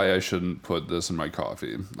why I shouldn't put this in my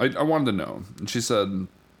coffee. I wanted to know. And she said,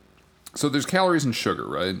 so there's calories in sugar,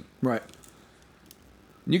 right? Right.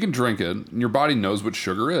 You can drink it, and your body knows what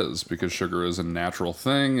sugar is because sugar is a natural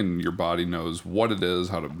thing, and your body knows what it is,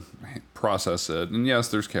 how to process it. And yes,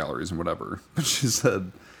 there's calories and whatever. But she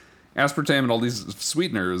said, aspartame and all these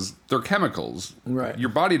sweeteners, they're chemicals. Right. Your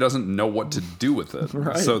body doesn't know what to do with it.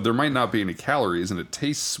 Right. So there might not be any calories and it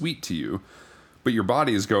tastes sweet to you, but your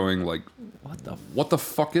body is going like, what the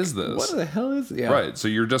fuck is this? What the hell is it? Yeah. Right. So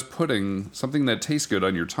you're just putting something that tastes good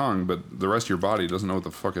on your tongue, but the rest of your body doesn't know what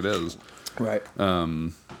the fuck it is. Right.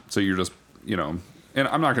 So you're just, and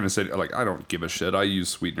I'm not going to say, like, I don't give a shit. I use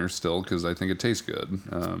sweeteners still because I think it tastes good.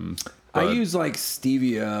 I use like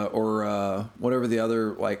stevia or whatever the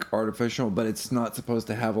other like artificial, but it's not supposed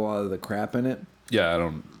to have a lot of the crap in it. Yeah, I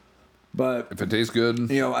don't. But If it tastes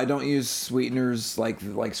good, I don't use sweeteners like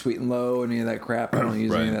Sweet and Low, any of that crap. I don't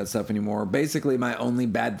use any of Right. that stuff anymore. Basically, my only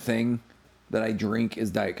bad thing that I drink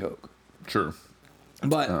is Diet Coke. sure.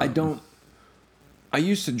 But I don't. I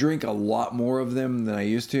used to drink a lot more of them than I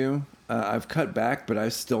used to. I've cut back, but I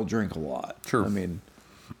still drink a lot. Sure. I mean,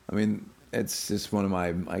 it's just one of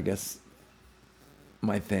my, I guess,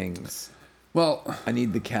 my things. Well, I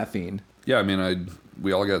need the caffeine. yeah, I mean,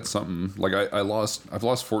 we all got something. Like I've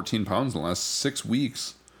lost 14 pounds in the last 6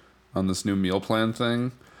 weeks on this new meal plan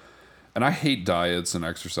thing. And I hate diets and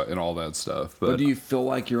exercise and all that stuff. But Do you feel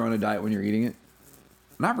like you're on a diet when you're eating it?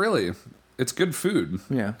 not really. It's good food.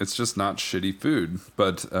 Yeah. It's just not shitty food.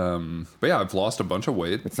 But yeah, I've lost a bunch of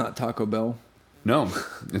weight. It's not Taco Bell. No,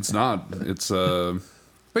 it's not. It's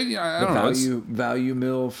but yeah, I don't know. It's, Value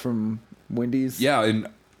meal from Wendy's. yeah, and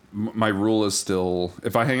my rule is still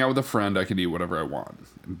if I hang out with a friend, I can eat whatever I want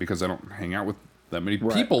because I don't hang out with that many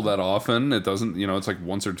Right. people that often. It doesn't, it's like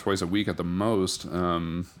once or twice a week at the most.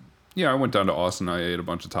 Yeah, I went down to Austin. I ate a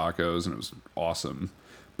bunch of tacos and it was awesome.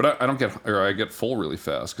 But I don't get, or I get full really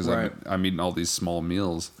fast because Right. I'm eating all these small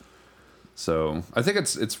meals. So I think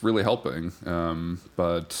it's really helping.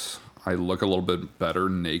 But I look a little bit better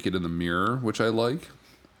naked in the mirror, which I like.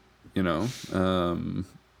 You know, That's and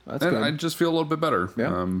good. I just feel a little bit better.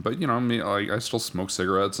 Yeah. But you know, I mean, I still smoke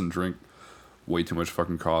cigarettes and drink way too much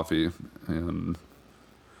fucking coffee and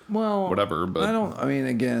Well, whatever. But I mean,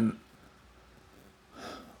 again,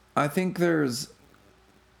 I think your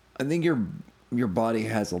body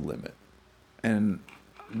has a limit, and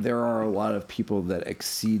there are a lot of people that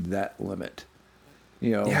exceed that limit.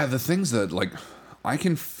 You know. yeah, the things that like I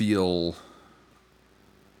can feel.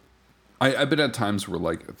 I've been at times where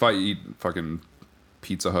like if I eat fucking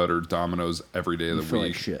Pizza Hut or Domino's every day of the feel week,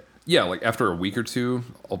 like shit. yeah, like after a week or two,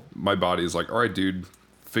 my body is like, all right, dude,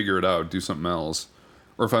 figure it out, do something else.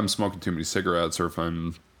 Or if I'm smoking too many cigarettes, or if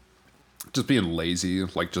I'm just being lazy,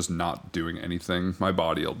 like just not doing anything, my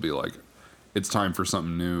body will be like, it's time for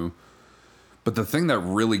something new. But the thing that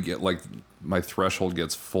really my threshold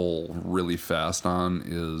gets full really fast on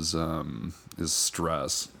is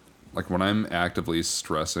stress. Like when I'm actively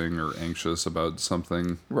stressing or anxious about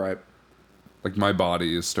something, Right. like my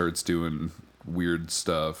body starts doing weird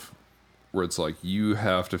stuff where it's like you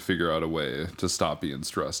have to figure out a way to stop being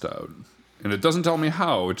stressed out. And it doesn't tell me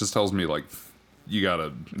how, it just tells me like you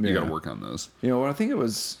gotta work on this. You know, I think it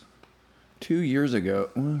was 2 years ago.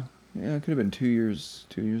 Well, yeah, it could have been 2 years.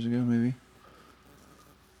 2 years ago, maybe.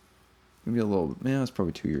 Maybe a little. Yeah, it's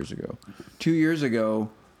probably 2 years ago. 2 years ago,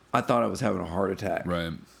 I thought I was having a heart attack.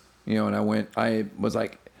 Right. You know, and I was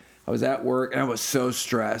at work and I was so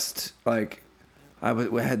stressed. Like, I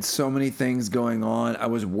had so many things going on. I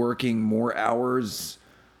was working more hours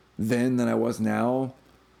then than I was now.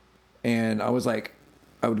 And I was like,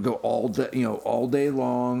 I would go all day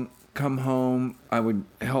long, come home, I would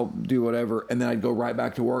help do whatever, and then I'd go right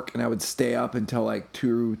back to work, and I would stay up until like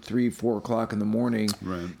 2, 3, 4 o'clock in the morning,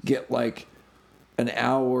 Right. get like an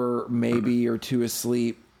hour maybe or two of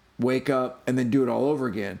sleep, wake up, and then do it all over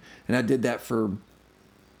again. And I did that for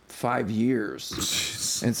 5 years.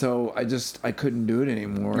 Jeez. And so I couldn't do it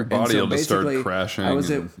anymore. Your body will just start crashing. I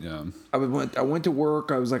went to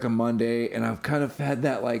work. I was like a Monday, and I've kind of had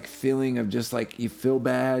that like feeling of just like you feel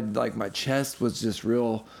bad. Like my chest was just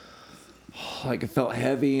real, like it felt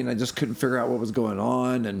heavy, and I just couldn't figure out what was going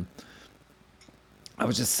on. And I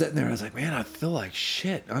was just sitting there. And I was like, man, I feel like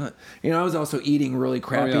shit. I was also eating really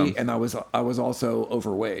crappy, and I was also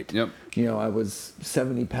overweight. Yep. You know, I was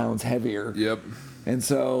 70 pounds heavier. Yep. And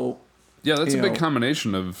so. Yeah, that's a big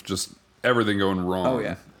combination of just everything going wrong. Oh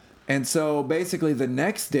yeah. And so basically the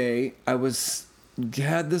next day I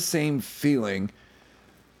had the same feeling,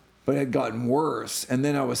 but it had gotten worse. And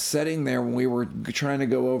then I was sitting there when we were trying to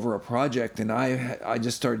go over a project, and I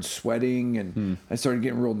just started sweating, and I started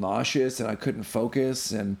getting real nauseous, and I couldn't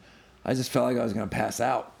focus, and I just felt like I was going to pass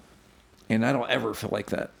out. And I don't ever feel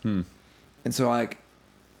like that. And so I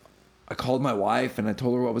called my wife and I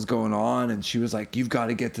told her what was going on, and she was like, "You've got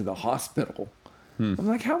to get to the hospital." I'm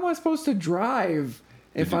like, "How am I supposed to drive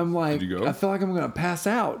if I'm like, I feel like I'm going to pass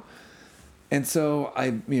out?" And so I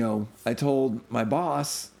told my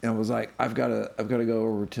boss, and I was like, I've got to go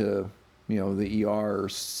over to, the ER or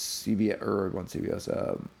CVS or one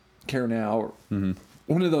CVS, Care Now, or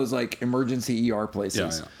one of those like emergency ER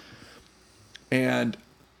places. Yeah. And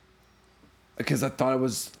because I thought I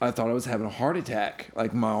was having a heart attack.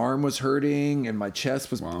 Like my arm was hurting and my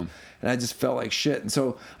chest was, and I just felt like shit. And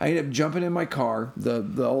so I ended up jumping in my car, the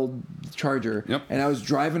old Charger, and I was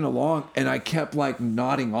driving along, and I kept like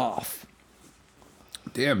nodding off.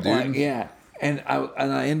 Damn, dude. Like, yeah. And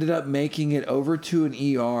I ended up making it over to an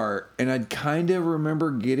ER, and I kind of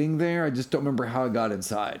remember getting there. I just don't remember how I got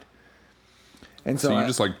inside. And so you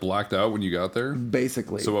just like blacked out when you got there?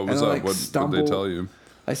 Basically. So what was up? What did they tell you?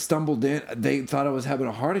 I stumbled in. They thought I was having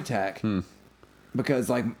a heart attack because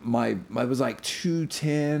like I was like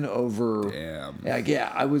 210 over. Damn. Like,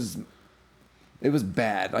 yeah, it was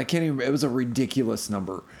bad. I can't even. It was a ridiculous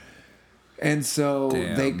number. And so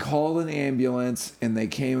they called an ambulance, and they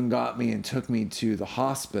came and got me and took me to the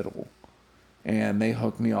hospital, and they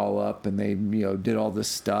hooked me all up, and they did all this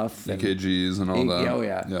stuff, EKGs and all that. Oh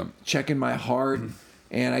yeah, yep. Checking my heart.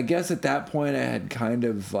 And I guess at that point I had kind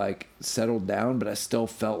of like settled down, but I still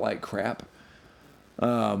felt like crap.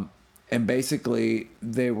 And basically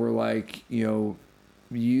they were like, your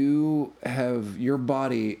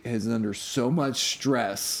body is under so much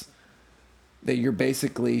stress that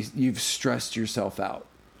you've stressed yourself out.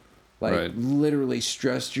 Like literally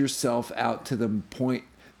stressed yourself out to the point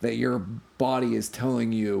that your body is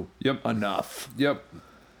telling you enough. Yep.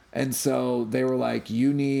 And so they were like,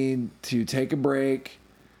 you need to take a break.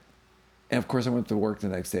 And of course I went to work the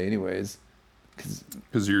next day anyways.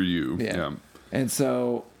 Because you're you. Yeah. And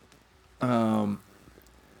so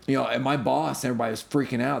you know, and my boss, everybody was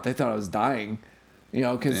freaking out. They thought I was dying, you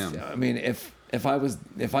know, because I mean, if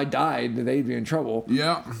I died, they'd be in trouble.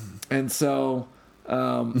 Yeah. And so,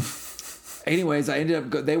 anyways, I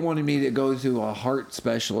ended up. They wanted me to go to a heart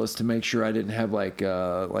specialist to make sure I didn't have like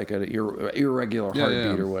an irregular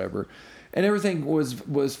heartbeat or whatever, and everything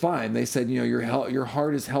was fine. They said, you know, your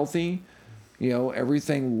heart is healthy, you know,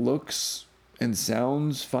 everything looks and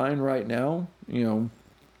sounds fine right now, you know,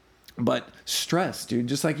 but stress, dude,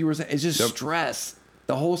 just like you were saying, it's just stress.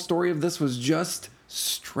 The whole story of this was just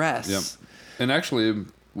stress. Yep. And actually,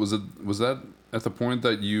 was that at the point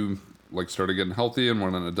that you like started getting healthy and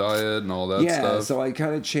went on a diet and all that stuff? Yeah, so I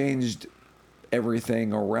kind of changed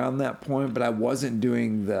everything around that point, but I wasn't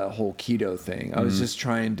doing the whole keto thing. I was just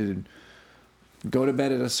trying to go to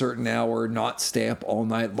bed at a certain hour, not stay up all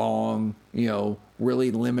night long, you know,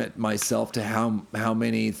 really limit myself to how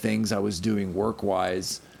many things I was doing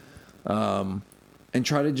work-wise, and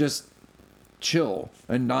try to just chill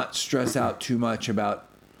and not stress out too much about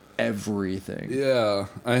everything. Yeah,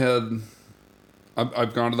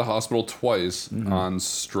 I've gone to the hospital twice on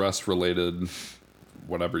stress-related,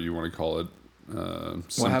 whatever you want to call it,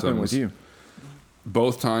 symptoms. What happened with you?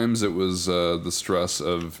 Both times it was the stress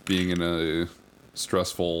of being in a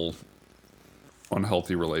stressful,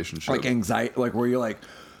 unhealthy relationship. Like anxiety, like where you're like,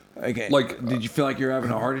 okay, did you feel like you're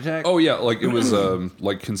having a heart attack? Oh yeah, like it was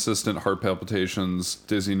like consistent heart palpitations,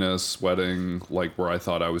 dizziness, sweating, like where I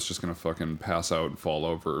thought I was just gonna fucking pass out and fall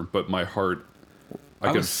over. But my heart,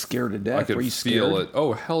 I was scared to death. I could Were you feel scared? it.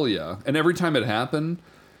 Oh hell yeah! And every time it happened,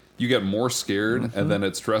 you get more scared, and then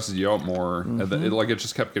it stresses you out more, and then it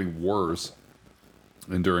just kept getting worse.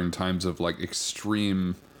 And during times of like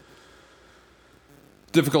extreme,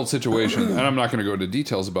 difficult situation, and I'm not going to go into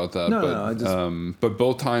details about that, but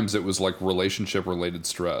both times it was like relationship related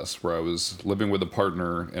stress, where I was living with a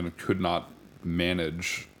partner and could not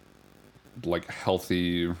manage like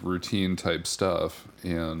healthy routine type stuff,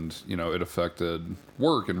 and you know it affected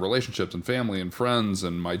work and relationships and family and friends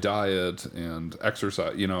and my diet and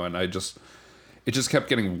exercise, you know, and it just kept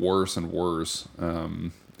getting worse and worse.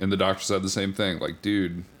 And the doctor said the same thing, like,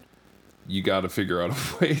 dude, you got to figure out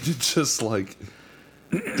a way to just like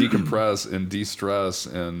decompress and de-stress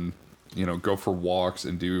and, you know, go for walks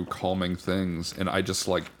and do calming things. And I just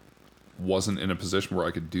like wasn't in a position where I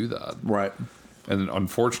could do that. Right. And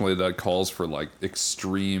unfortunately that calls for like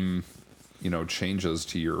extreme, you know, changes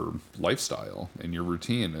to your lifestyle and your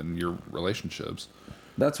routine and your relationships.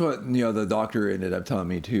 That's what, you know, the doctor ended up telling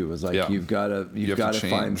me too, was like, you've got to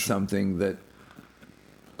find something that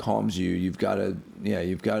calms you. You've got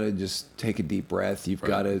to just take a deep breath. You've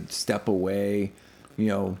got to step away, you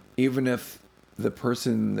know, even if the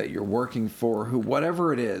person that you're working for,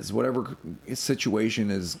 whatever it is, whatever situation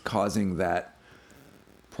is causing that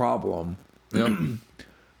problem,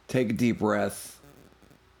 take a deep breath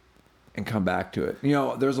and come back to it. You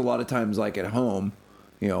know, there's a lot of times like at home,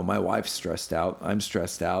 you know, my wife's stressed out, I'm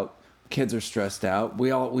stressed out, kids are stressed out. We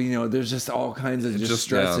you know, there's just all kinds of just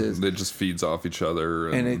stresses. Yeah, it just feeds off each other,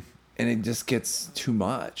 and it just gets too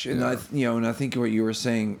much. And I think what you were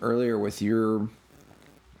saying earlier with your,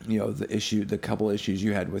 you know, the couple issues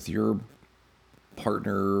you had with your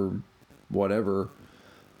partner, whatever,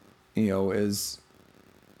 you know, is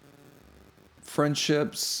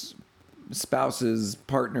friendships, spouses,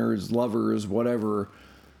 partners, lovers, whatever.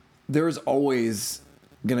 There's always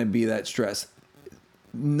gonna be that stress.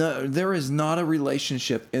 No, there is not a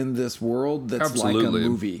relationship in this world that's like a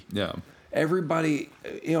movie. Yeah. Everybody,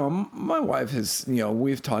 you know, my wife has, you know,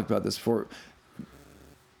 we've talked about this before.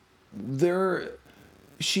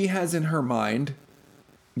 She has in her mind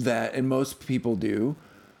that, and most people do,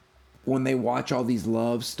 when they watch all these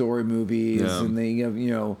love story movies and they,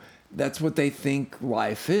 you know, that's what they think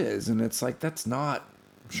life is. And it's like, that's not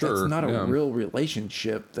a real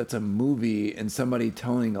relationship. That's a movie and somebody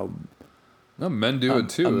telling no, men do it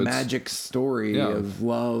too. A magic story of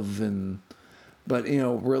love but you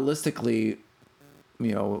know, realistically,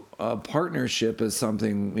 you know, a partnership is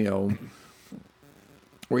something, you know,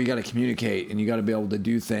 where you got to communicate and you got to be able to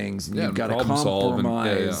do things and you've got to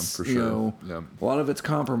compromise. For sure. You know, a lot of it's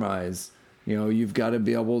compromise. You know, you've got to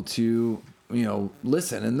be able to, you know,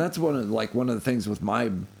 listen, and that's one of the things with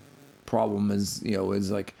my problem is, you know,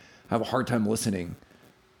 is like I have a hard time listening.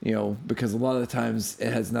 You know, because a lot of the times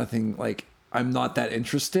it has nothing like. I'm not that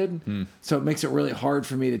interested. So it makes it really hard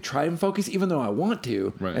for me to try and focus, even though I want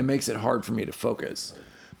to. Right. It makes it hard for me to focus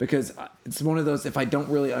because it's one of those, if I don't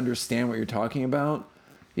really understand what you're talking about,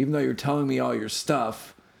 even though you're telling me all your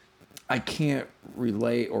stuff, I can't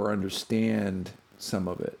relate or understand some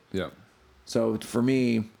of it. Yeah. So for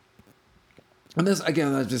me, And this,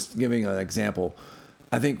 again, I'm just giving an example.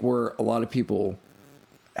 I think where a lot of people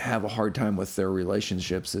have a hard time with their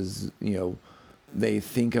relationships is, they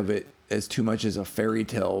think of it as too much as a fairy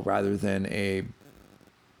tale rather than a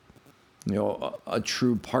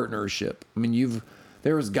true partnership. I mean,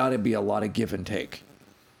 there's got to be a lot of give and take.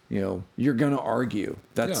 You're going to argue.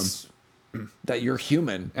 That's that you're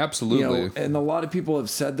human. Absolutely. And a lot of people have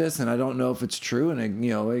said this, and I don't know if it's true, and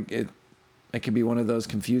it can be one of those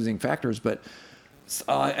confusing factors, but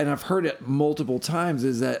and I've heard it multiple times,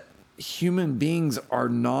 is that human beings are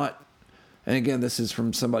not, and again, this is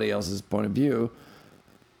from somebody else's point of view,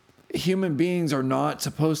 human beings are not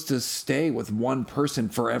supposed to stay with one person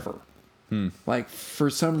forever. Like, for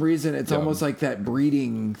some reason, it's almost like that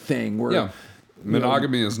breeding thing where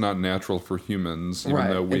monogamy is not natural for humans, even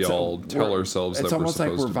though we all tell ourselves that we're supposed to. It's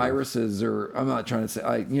almost like we're viruses, or I'm not trying to say,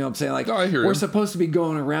 I'm saying, like, I hear we're you. supposed to be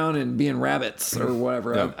going around and being rabbits or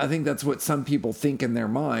whatever. Yeah. I think that's what some people think in their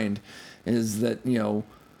mind, is that,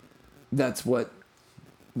 that's what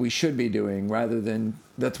we should be doing, rather than,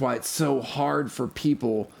 that's why it's so hard for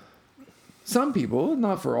people, some people,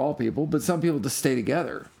 not for all people, but some people, to stay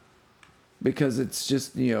together. Because it's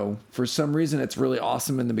just, for some reason, it's really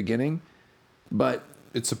awesome in the beginning, but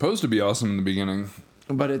It's supposed to be awesome in the beginning.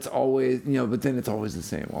 But it's always, but then it's always the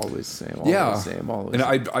same, always the same, always And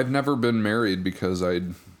I've never been married because I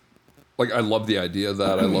love the idea of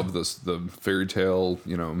that. I love the fairy tale,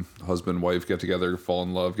 husband, wife get together, fall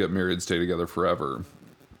in love, get married, stay together forever.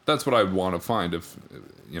 That's what I want to find if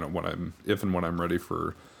and when I'm ready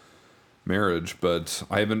for marriage. But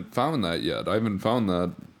I haven't found that yet. I haven't found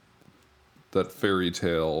that fairy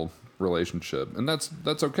tale relationship, and that's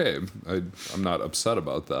okay. I'm not upset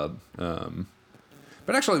about that.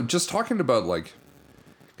 But actually, just talking about, like,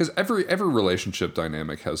 because every relationship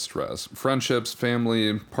dynamic has stress. Friendships,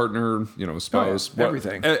 family, partner, spouse,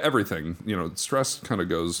 everything. Everything. Stress kind of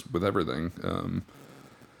goes with everything.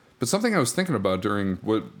 But something I was thinking about during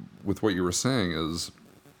what you were saying is,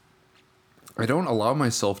 I don't allow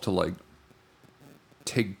myself to, like,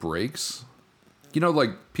 take breaks.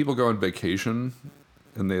 Like, people go on vacation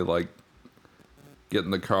and they, like, get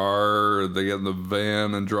in the car, or they get in the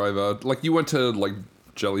van and drive out. Like, you went to, like,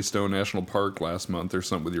 Jellystone National Park last month or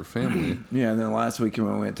something with your family. Yeah, and then last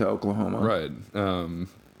weekend we went to Oklahoma. Right.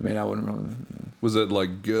 I wouldn't really... Was it,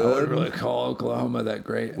 like, good? I wouldn't really call Oklahoma that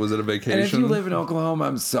great. Was it a vacation? And if you live in Oklahoma,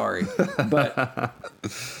 I'm sorry. But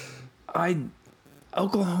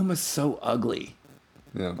Oklahoma's so ugly.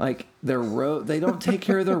 Yeah. Like, they don't take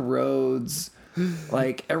care of their roads.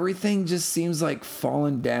 Like, everything just seems like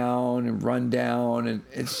fallen down and run down, and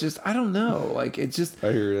it's just, I don't know. Like, it's just,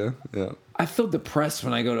 I hear you. Yeah. I feel depressed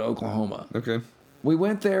when I go to Oklahoma. Okay. We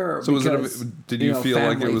went there. So because, did you feel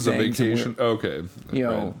like it was a vacation? Okay.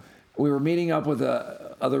 Right. We were meeting up with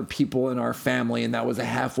other people in our family, and that was a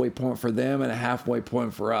halfway point for them and a halfway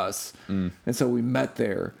point for us. And so we met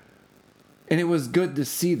there, and it was good to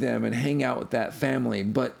see them and hang out with that family.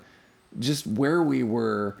 But just where we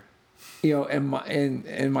were,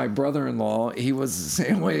 and my brother-in-law, he was the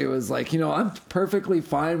same way. It was like, I'm perfectly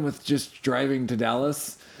fine with just driving to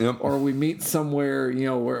Dallas, or we meet somewhere,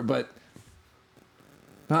 but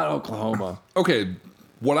not Oklahoma. Okay.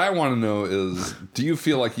 What I want to know is, do you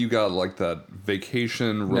feel like you got, like, that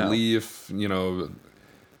vacation relief?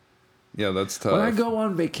 Yeah, that's tough. When I go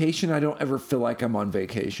on vacation, I don't ever feel like I'm on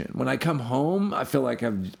vacation. When I come home, I feel like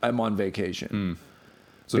I'm on vacation.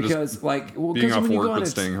 So because, being off work but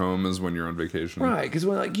staying home is when you're on vacation. Right, because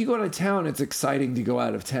when you go out of town, it's exciting to go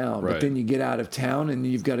out of town. Right. But then you get out of town and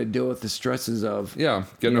you've got to deal with the stresses of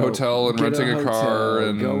getting a hotel and renting a car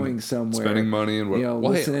and going somewhere, spending money and what.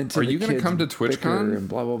 Listening to are you going to come to TwitchCon and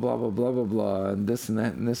blah blah blah blah blah blah blah and this and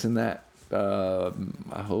that and this and that.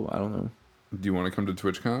 I hope. I don't know. Do you want to come to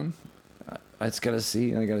TwitchCon? I just gotta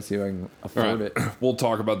see. I gotta see if I can afford it. We'll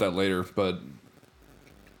talk about that later, but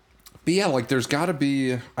yeah, like, there's got to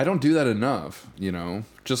be. I don't do that enough,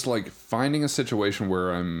 Just, like, finding a situation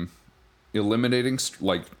where I'm eliminating,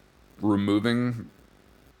 like, removing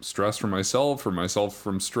stress from myself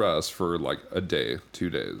from stress for, like, a day, 2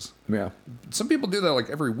 days. Yeah. Some people do that, like,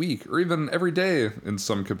 every week or even every day in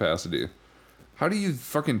some capacity. How do you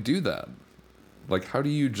fucking do that? Like, how do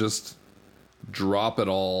you just drop it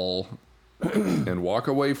all and walk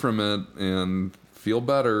away from it and feel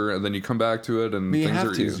better, and then you come back to it and things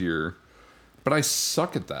are easier? But I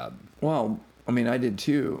suck at that. Well, I mean, I did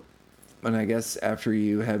too. And I guess after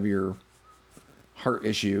you have your heart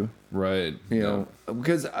issue, right?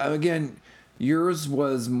 Because again, yours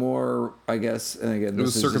was more, I guess, and again, it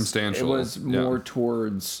was circumstantial. It was more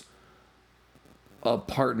towards a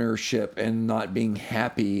partnership and not being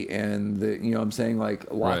happy, and you know what I'm saying,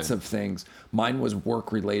 like lots Right. of things. Mine was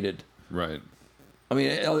work related. Right. I mean,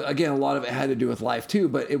 again, a lot of it had to do with life too,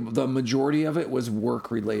 but the majority of it was work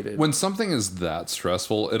related. When something is that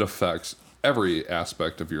stressful, it affects every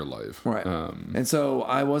aspect of your life. Right. And so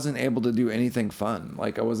I wasn't able to do anything fun.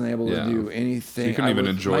 Like I wasn't able Yeah. to do anything. You couldn't even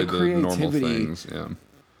enjoy my the normal creativity things. Yeah.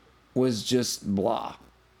 was just blah.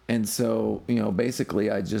 And so, you know, basically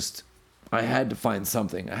I had to find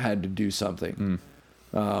something. I had to do something.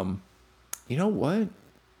 You know what?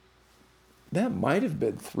 That might have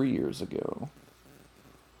been 3 years ago.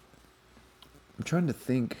 I'm trying to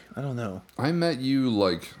think. I don't know. I met you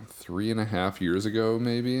like 3.5 years ago,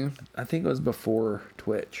 maybe. I think it was before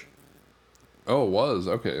Twitch. Oh, it was?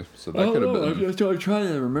 Okay. So that could have been. I'm trying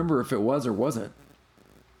to remember if it was or wasn't.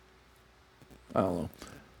 I don't know.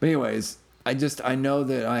 But anyways, I know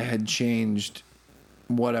that I had changed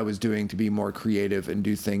what I was doing to be more creative and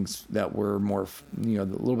do things that were more, you know, a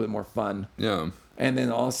little bit more fun. Yeah. And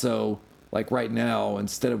then also, like right now,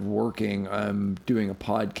 instead of working, I'm doing a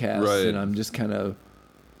podcast, Right. and I'm just kind of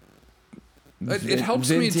It helps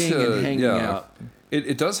me venting to and hanging out.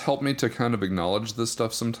 It does help me to kind of acknowledge this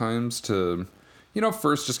stuff sometimes. To, you know,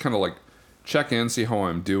 first just kind of like check in, see how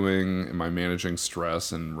I'm doing. Am I managing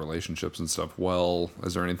stress and relationships and stuff well?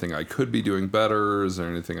 Is there anything I could be doing better? Is there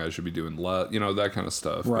anything I should be doing less? You know, that kind of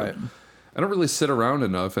stuff. Right. But I don't really sit around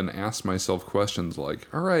enough and ask myself questions like,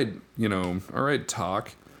 all right,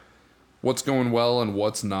 talk. What's going well and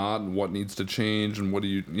what's not, and what needs to change, and what do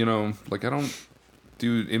you know, like I don't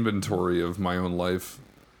do inventory of my own life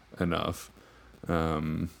enough.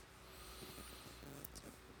 Do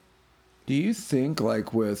you think,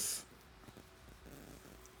 like, with,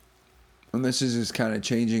 and this is just kind of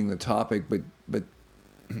changing the topic,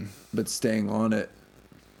 but staying on it.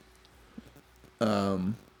 I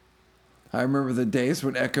remember the days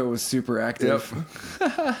when Echo was super active.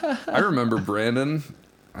 I remember Brandon.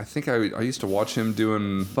 I think I used to watch him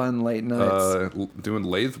doing Fun late nights. doing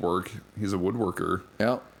lathe work. He's a woodworker.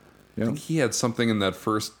 Yep. I think he had something in that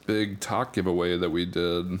first big talk giveaway that we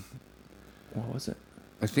did. What was it?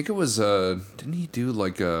 I think it was didn't he do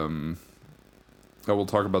like oh, we'll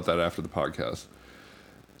talk about that after the podcast.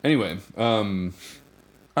 Anyway,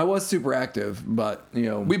 I was super active, but you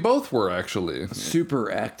know, we both were actually. super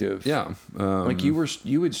active. Yeah. Like you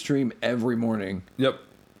would stream every morning. Yep.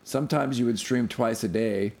 Sometimes you would stream twice a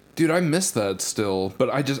day. Dude, I miss that still, but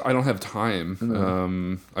I don't have time.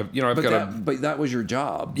 I've But that was your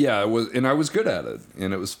job. Yeah, it was, and I was good at it,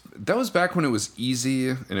 and that was back when it was easy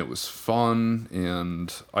and it was fun,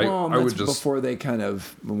 and I would just before they kind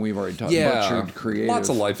of, when we've already talked butchered creative. Lots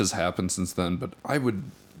of life has happened since then, but I would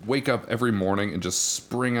wake up every morning and just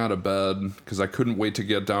spring out of bed because I couldn't wait to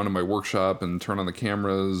get down to my workshop and turn on the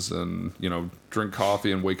cameras and drink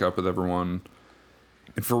coffee and wake up with everyone.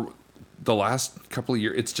 And for the last couple of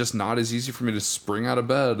years, it's just not as easy for me to spring out of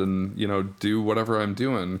bed and do whatever I'm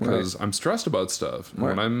doing because I'm stressed about stuff.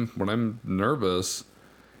 Right. When I'm nervous,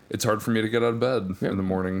 it's hard for me to get out of bed in the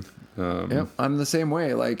morning. Yep, I'm the same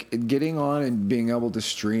way. Like getting on and being able to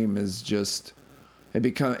stream is just it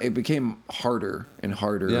became harder and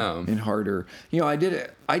harder and harder. I did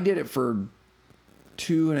it for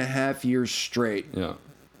 2.5 years straight. Yeah.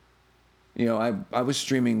 I was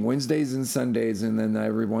streaming Wednesdays and Sundays, and then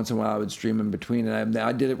every once in a while I would stream in between, and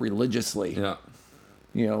I did it religiously. Yeah.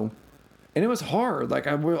 And it was hard. Like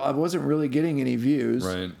I wasn't really getting any views.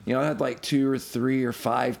 Right. I had like 2 or 3 or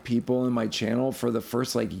 5 people in my channel for the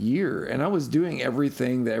first year, and I was doing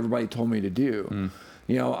everything that everybody told me to do.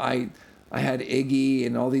 I had Iggy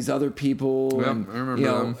and all these other people. Yep, and, I remember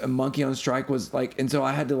them. And Monkey on Strike was and so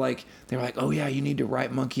I had to they were like, oh yeah, you need to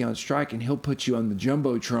write Monkey on Strike and he'll put you on the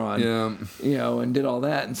Jumbotron. Yeah. And did all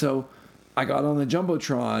that. And so I got on the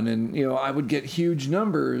Jumbotron and, I would get huge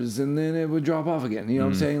numbers and then it would drop off again. You know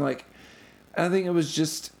what I'm saying? I think it was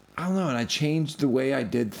just, I don't know. And I changed the way I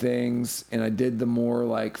did things and I did the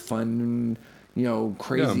more fun,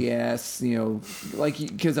 crazy ass,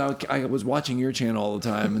 because I was watching your channel all the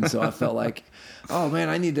time, and so I felt like, oh man,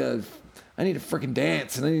 I need to freaking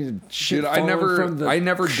dance, and I need to shit. Dude, I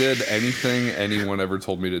never did anything anyone ever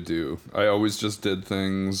told me to do. I always just did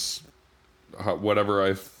things, whatever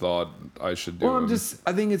I thought I should do. Well,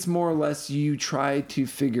 I think it's more or less you try to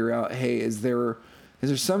figure out, hey, is there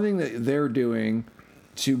something that they're doing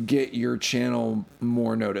to get your channel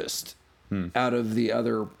more noticed out of the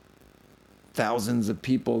other thousands of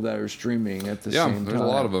people that are streaming at the same time. Yeah, there's a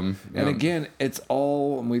lot of them. Yeah. And again, it's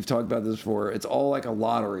all, and we've talked about this before, it's all like a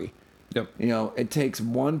lottery. Yep. It takes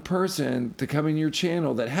one person to come in your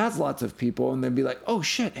channel that has lots of people and then be like, oh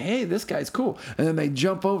shit, hey, this guy's cool. And then they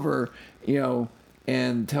jump over,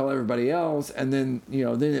 and tell everybody else, and then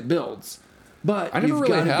then it builds. But I never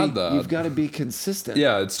really had that. You've got to be consistent.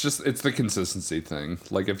 Yeah, it's the consistency thing.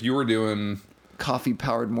 Like if you were doing coffee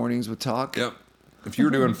powered mornings with talk. Yep. If you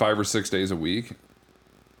were doing 5 or 6 days a week,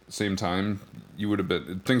 same time,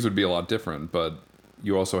 things would be a lot different. But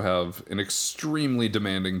you also have an extremely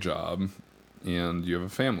demanding job, and you have a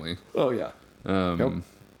family. Oh yeah.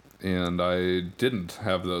 And I didn't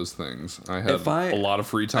have those things. I had a lot of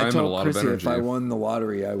free time and a lot Chrissy, of energy. If I won the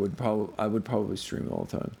lottery, I would probably stream all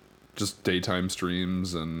the time. Just daytime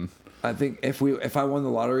streams and. I think if I won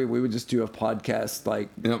the lottery, we would just do a podcast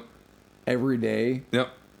Yep. every day. Yep.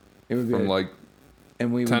 It would be from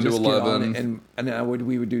and we 10 would just to 11, get on and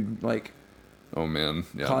we would do Oh man,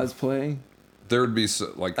 yeah. cosplay. There would be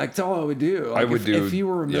that's all I would do. I would do if you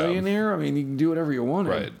were a millionaire. I mean, you can do whatever you wanted.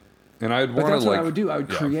 Right. And I'd want to that's what I would do. I would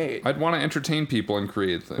create. I'd want to entertain people and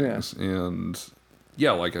create things. Yeah. And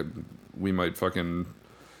we might fucking.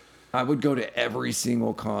 I would go to every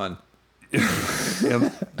single con. You'd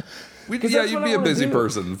be a busy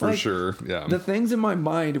person for sure. Yeah. The things in my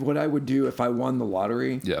mind of what I would do if I won the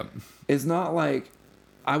lottery. Yeah. Is not like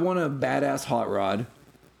I want a badass hot rod.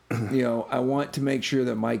 I want to make sure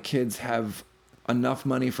that my kids have enough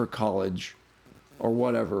money for college, or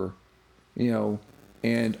whatever.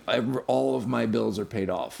 And all of my bills are paid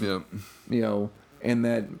off. Yeah. And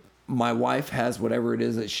that my wife has whatever it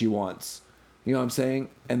is that she wants. You know what I'm saying?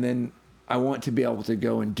 And then I want to be able to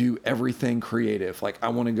go and do everything creative. Like I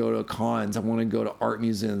want to go to cons. I want to go to art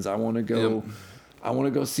museums. I want to go. Yep. I want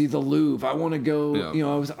to go see the Louvre. I want to go.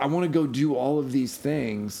 Yep. I want to go do all of these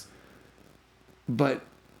things. But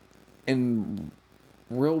in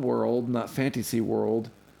real world, not fantasy world,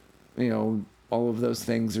 all of those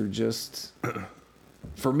things are just.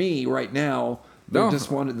 For me right now, they're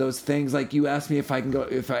just one of those things. Like you asked me if I can go.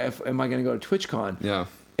 Am I going to go to TwitchCon? Yeah.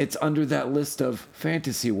 It's under that list of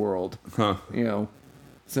fantasy world. Huh.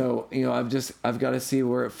 So I've got to see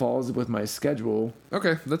where it falls with my schedule.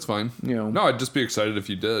 Okay, that's fine. No, I'd just be excited if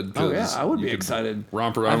you did. Oh yeah, I would be excited.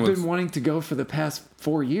 Romp around. I've been wanting to go for the past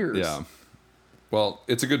 4 years. Yeah. Well,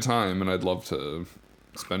 it's a good time, and I'd love to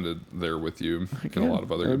spend it there with you and a lot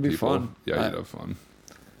of other good people. Fun. Yeah, you'd have fun.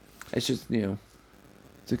 It's just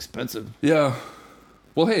it's expensive. Yeah.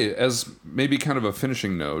 Well, hey, as maybe kind of a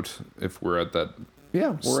finishing note, if we're at that.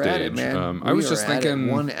 Yeah, we're at it, man. I was just thinking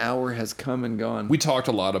 1 hour has come and gone. We talked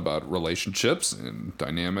a lot about relationships and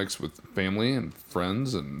dynamics with family and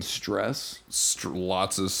friends and stress.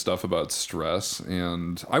 Lots of stuff about stress,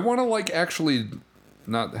 and I want to actually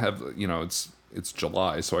not have it's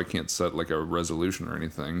July, so I can't set a resolution or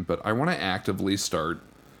anything, but I want to actively start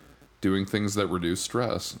doing things that reduce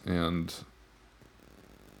stress and.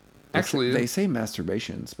 Actually, they say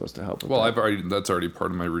masturbation is supposed to help. Well, that's already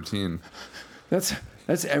part of my routine. That's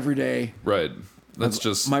every day. Right. That's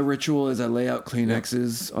just my ritual is I lay out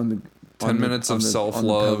Kleenexes on the 10 minutes of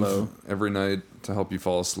self-love every night to help you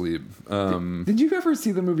fall asleep. Did you ever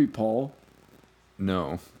see the movie Paul?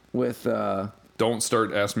 No. With don't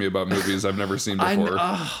start asking me about movies I've never seen before.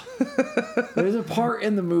 There's a part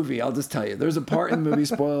in the movie, I'll just tell you. There's a part in the movie,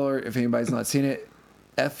 spoiler, if anybody's not seen it,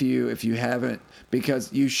 F you if you haven't,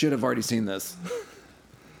 because you should have already seen this.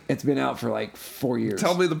 It's been out for 4 years.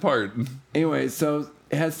 Tell me the part. Anyway, so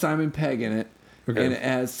it has Simon Pegg in it. Okay. And it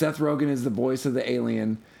has Seth Rogen as the voice of the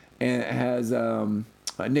alien. And it has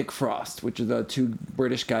Nick Frost, which are the two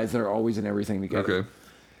British guys that are always in everything together. Okay.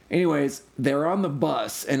 Anyways, they're on the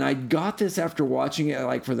bus. And I got this after watching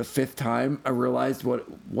it for the 5th time. I realized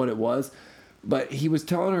what it was. But he was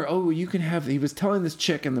telling her, he was telling this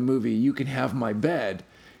chick in the movie, you can have my bed.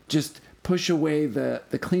 Just push away the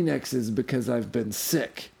Kleenexes because I've been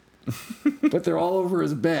sick. But they're all over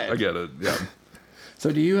his bed. I get it. Yeah.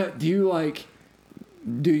 So do you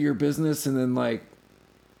do your business and then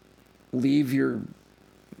leave your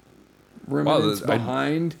remnants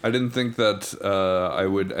behind? I didn't think that I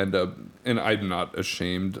would end up, and I'm not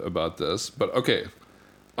ashamed about this, but okay.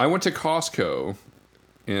 I went to Costco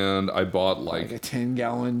and I bought a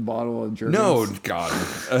 10-gallon bottle of Jergens. No, God.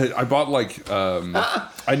 I bought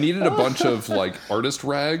I needed a bunch of artist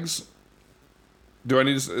rags. Do I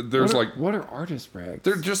need to, there's what are artist rags?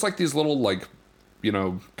 They're just these little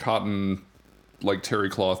cotton terry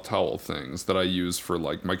cloth towel things that I use for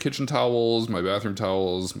my kitchen towels, my bathroom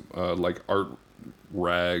towels, art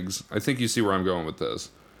rags. I think you see where I'm going with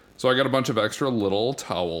this. So I got a bunch of extra little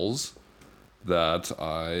towels that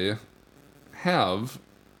I have.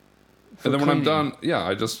 And then when I'm done,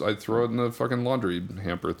 I throw it in the fucking laundry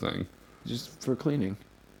hamper thing. Just for cleaning.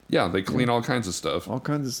 Yeah, they clean all kinds of stuff. All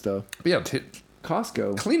kinds of stuff. But yeah,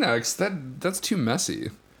 Costco. Kleenex, that's too messy.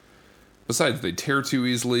 Besides, they tear too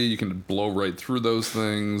easily. You can blow right through those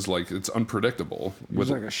things. Like, it's unpredictable. With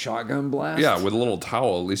like a shotgun blast. Yeah, with a little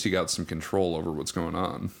towel, at least you got some control over what's going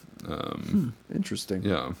on. Interesting.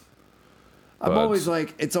 Yeah. I'm always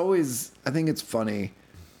like, I think it's funny.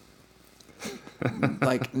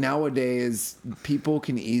 Like, nowadays, people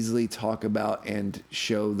can easily talk about and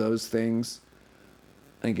show those things.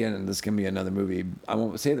 Again, this can be another movie. I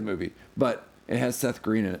won't say the movie, but it has Seth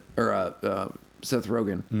Green in it, or Seth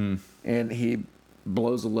Rogen. And he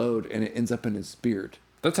blows a load and it ends up in his beard.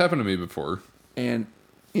 That's happened to me before. And,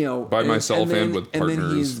 you know, by myself and with partners. And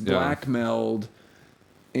then he's blackmailed,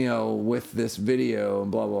 you know, with this video and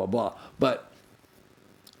blah, blah, blah. But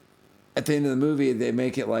at the end of the movie, they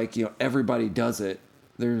make it like, you know, everybody does it.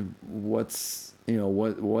 What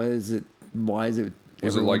is it? Why is it?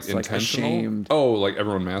 Was it like intentional? Ashamed? Oh, like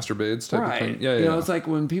everyone masturbates type of thing? Yeah, yeah. You know, it's like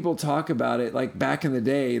when people talk about it, like back in the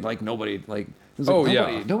day, like nobody, like,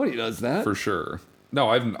 nobody does that. For sure. No,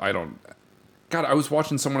 I don't. God, I was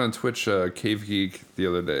watching someone on Twitch, Cave Geek, the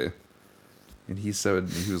other day. And he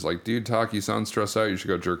was like, dude, Talk, you sound stressed out. You should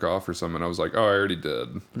go jerk off or something. I was like, oh, I already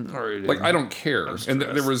did. Like, I don't care. And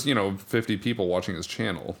there was, 50 people watching his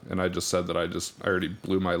channel. And I just said that I already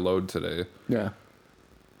blew my load today. Yeah.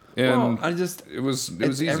 And it was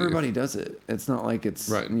easy. Everybody does it. It's not like it's,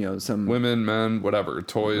 right. Some women, men, whatever.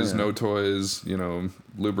 Toys, no toys,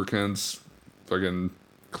 lubricants, fucking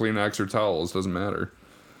Kleenex or towels. Doesn't matter.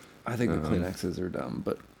 I think the Kleenexes are dumb,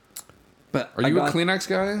 but are you a Kleenex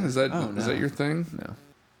guy? Is that your thing?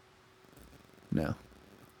 No.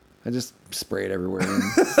 I just spray it everywhere.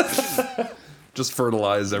 Just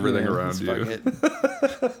fertilize everything around you.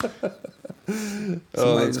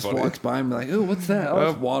 Somebody just walks by and be like, "Oh, what's that? Oh,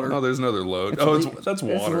 it's water." Oh, there's another load. That's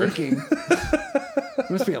water. It's leaking. There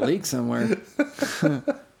must be a leak somewhere.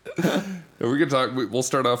 We can talk. We'll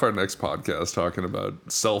start off our next podcast talking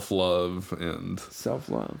about self-love and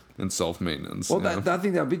self-maintenance. Well, I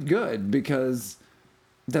think that'd be good because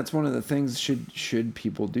that's one of the things. Should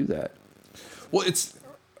people do that? Well,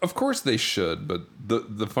 of course they should, but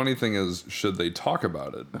the funny thing is, should they talk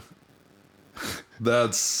about it?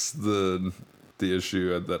 That's the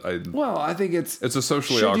issue that I. Well, I think it's a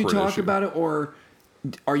socially awkward issue. Should you talk about it, or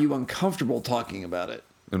are you uncomfortable talking about it?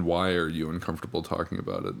 And why are you uncomfortable talking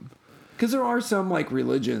about it? Because there are some like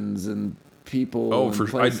religions and people. Oh, for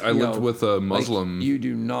sure. I lived with a Muslim. Like, you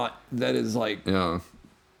do not. That is like. Yeah,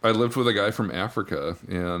 I lived with a guy from Africa,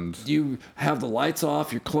 and you have the lights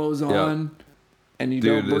off, your clothes on. And you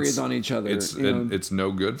don't breathe on each other. It's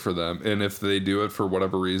no good for them. And if they do it for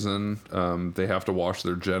whatever reason, they have to wash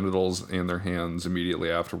their genitals and their hands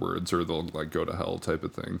immediately afterwards, or they'll like go to hell, type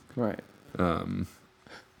of thing. Right.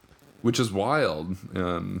 Which is wild.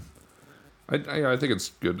 I think it's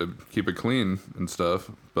good to keep it clean and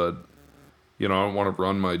stuff, but I don't want to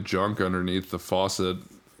run my junk underneath the faucet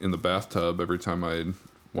in the bathtub every time I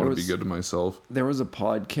want to be good to myself. There was a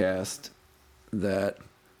podcast that.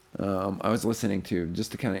 I was listening to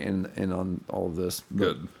just to kind of end on all of this.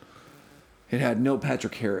 Good. It had Neil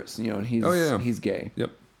Patrick Harris, and he's gay.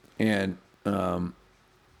 Yep. And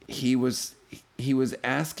he was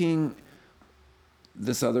asking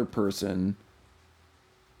this other person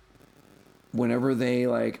whenever they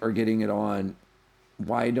like are getting it on,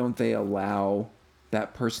 why don't they allow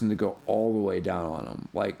that person to go all the way down on them,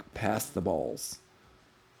 like past the balls,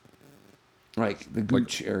 like the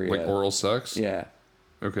gooch area, like oral sex? Yeah.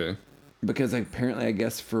 Okay. Because apparently, I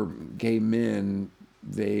guess for gay men,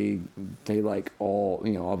 they like all,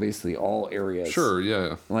 obviously all areas. Sure,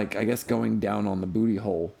 yeah. Like, I guess going down on the booty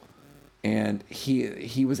hole. And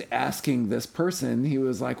he was asking this person, he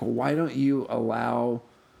was like, well, why don't you allow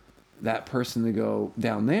that person to go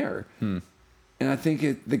down there? And I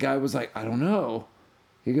think the guy was like, I don't know.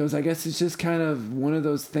 He goes, I guess it's just kind of one of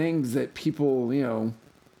those things that people,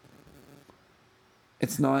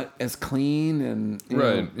 it's not as clean and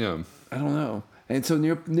right, yeah. I don't know. And so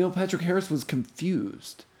Neil Patrick Harris was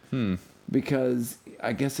confused because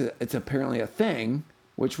I guess it's apparently a thing.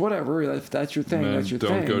 Which whatever, if that's your thing, that's your thing.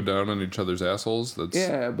 Don't go down on each other's assholes.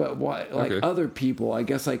 Yeah, but why? Like other people, I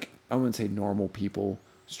guess. Like I wouldn't say normal people,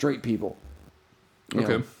 straight people. You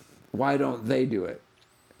know, why don't they do it?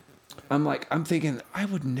 I'm thinking I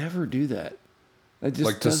would never do that. That just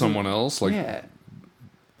like to someone else, like yeah.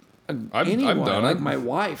 I've done like it. My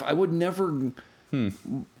wife, I would never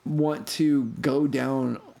want to go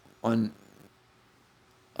down on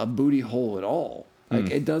a booty hole at all. Like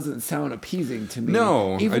it doesn't sound appeasing to me.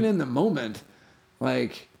 No, even in the moment,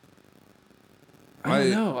 like I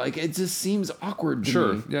don't know. Like it just seems awkward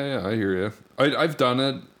to me. Yeah, I hear you. I've done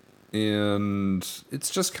it, and it's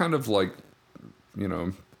just kind of like,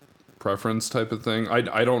 preference type of thing.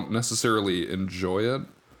 I don't necessarily enjoy it,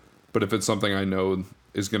 but if it's something I know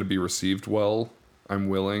is going to be received well, I'm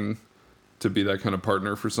willing to be that kind of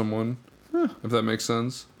partner for someone. If that makes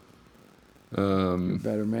sense. You're a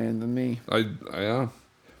better man than me. Yeah.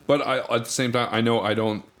 But at the same time, I know I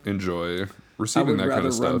don't enjoy receiving that kind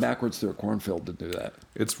of stuff. I would rather run backwards through a cornfield to do that.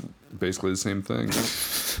 It's basically the same thing.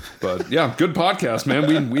 But yeah, good podcast, man.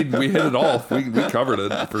 We hit it all. We covered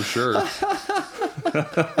it for sure.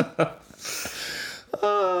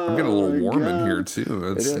 I'm getting a little warm in here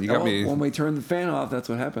too. You got me. When we turn the fan off, that's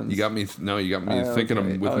what happens. You got me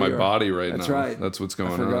thinking with my body right now. That's right. That's what's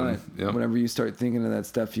going on. Yep. Whenever you start thinking of that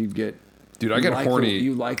stuff, you get. Dude, I get horny.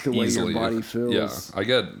 You like the way easily. your body feels.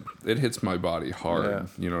 Yeah, it hits my body hard. Yeah.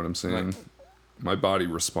 You know what I'm saying? My body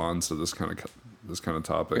responds to this kind of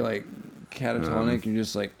topic. You're like catatonic. You're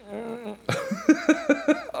just like.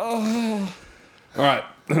 Oh. All right,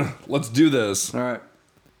 let's do this. All right,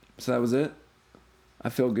 so that was it. I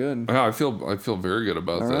feel good. Yeah, I feel very good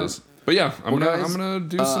about this. Right. But yeah, I'm gonna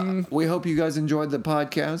do some. We hope you guys enjoyed the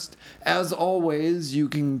podcast. As always, you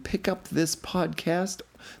can pick up this podcast,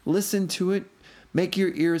 listen to it, make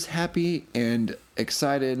your ears happy and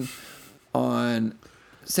excited on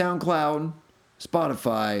SoundCloud,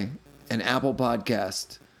 Spotify, and Apple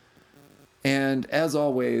Podcast. And as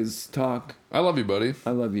always, talk. I love you, buddy. I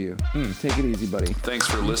love you. Take it easy, buddy. Thanks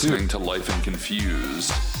for listening to Life in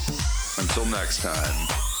Confused. Until next time.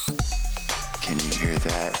 Can you hear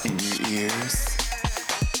that in your ears?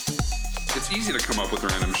 It's easy to come up with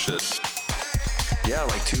random shit. Yeah,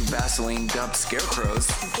 like two Vaseline-dubbed scarecrows.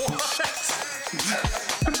 What?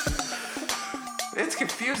 It's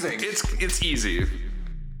confusing. It's easy.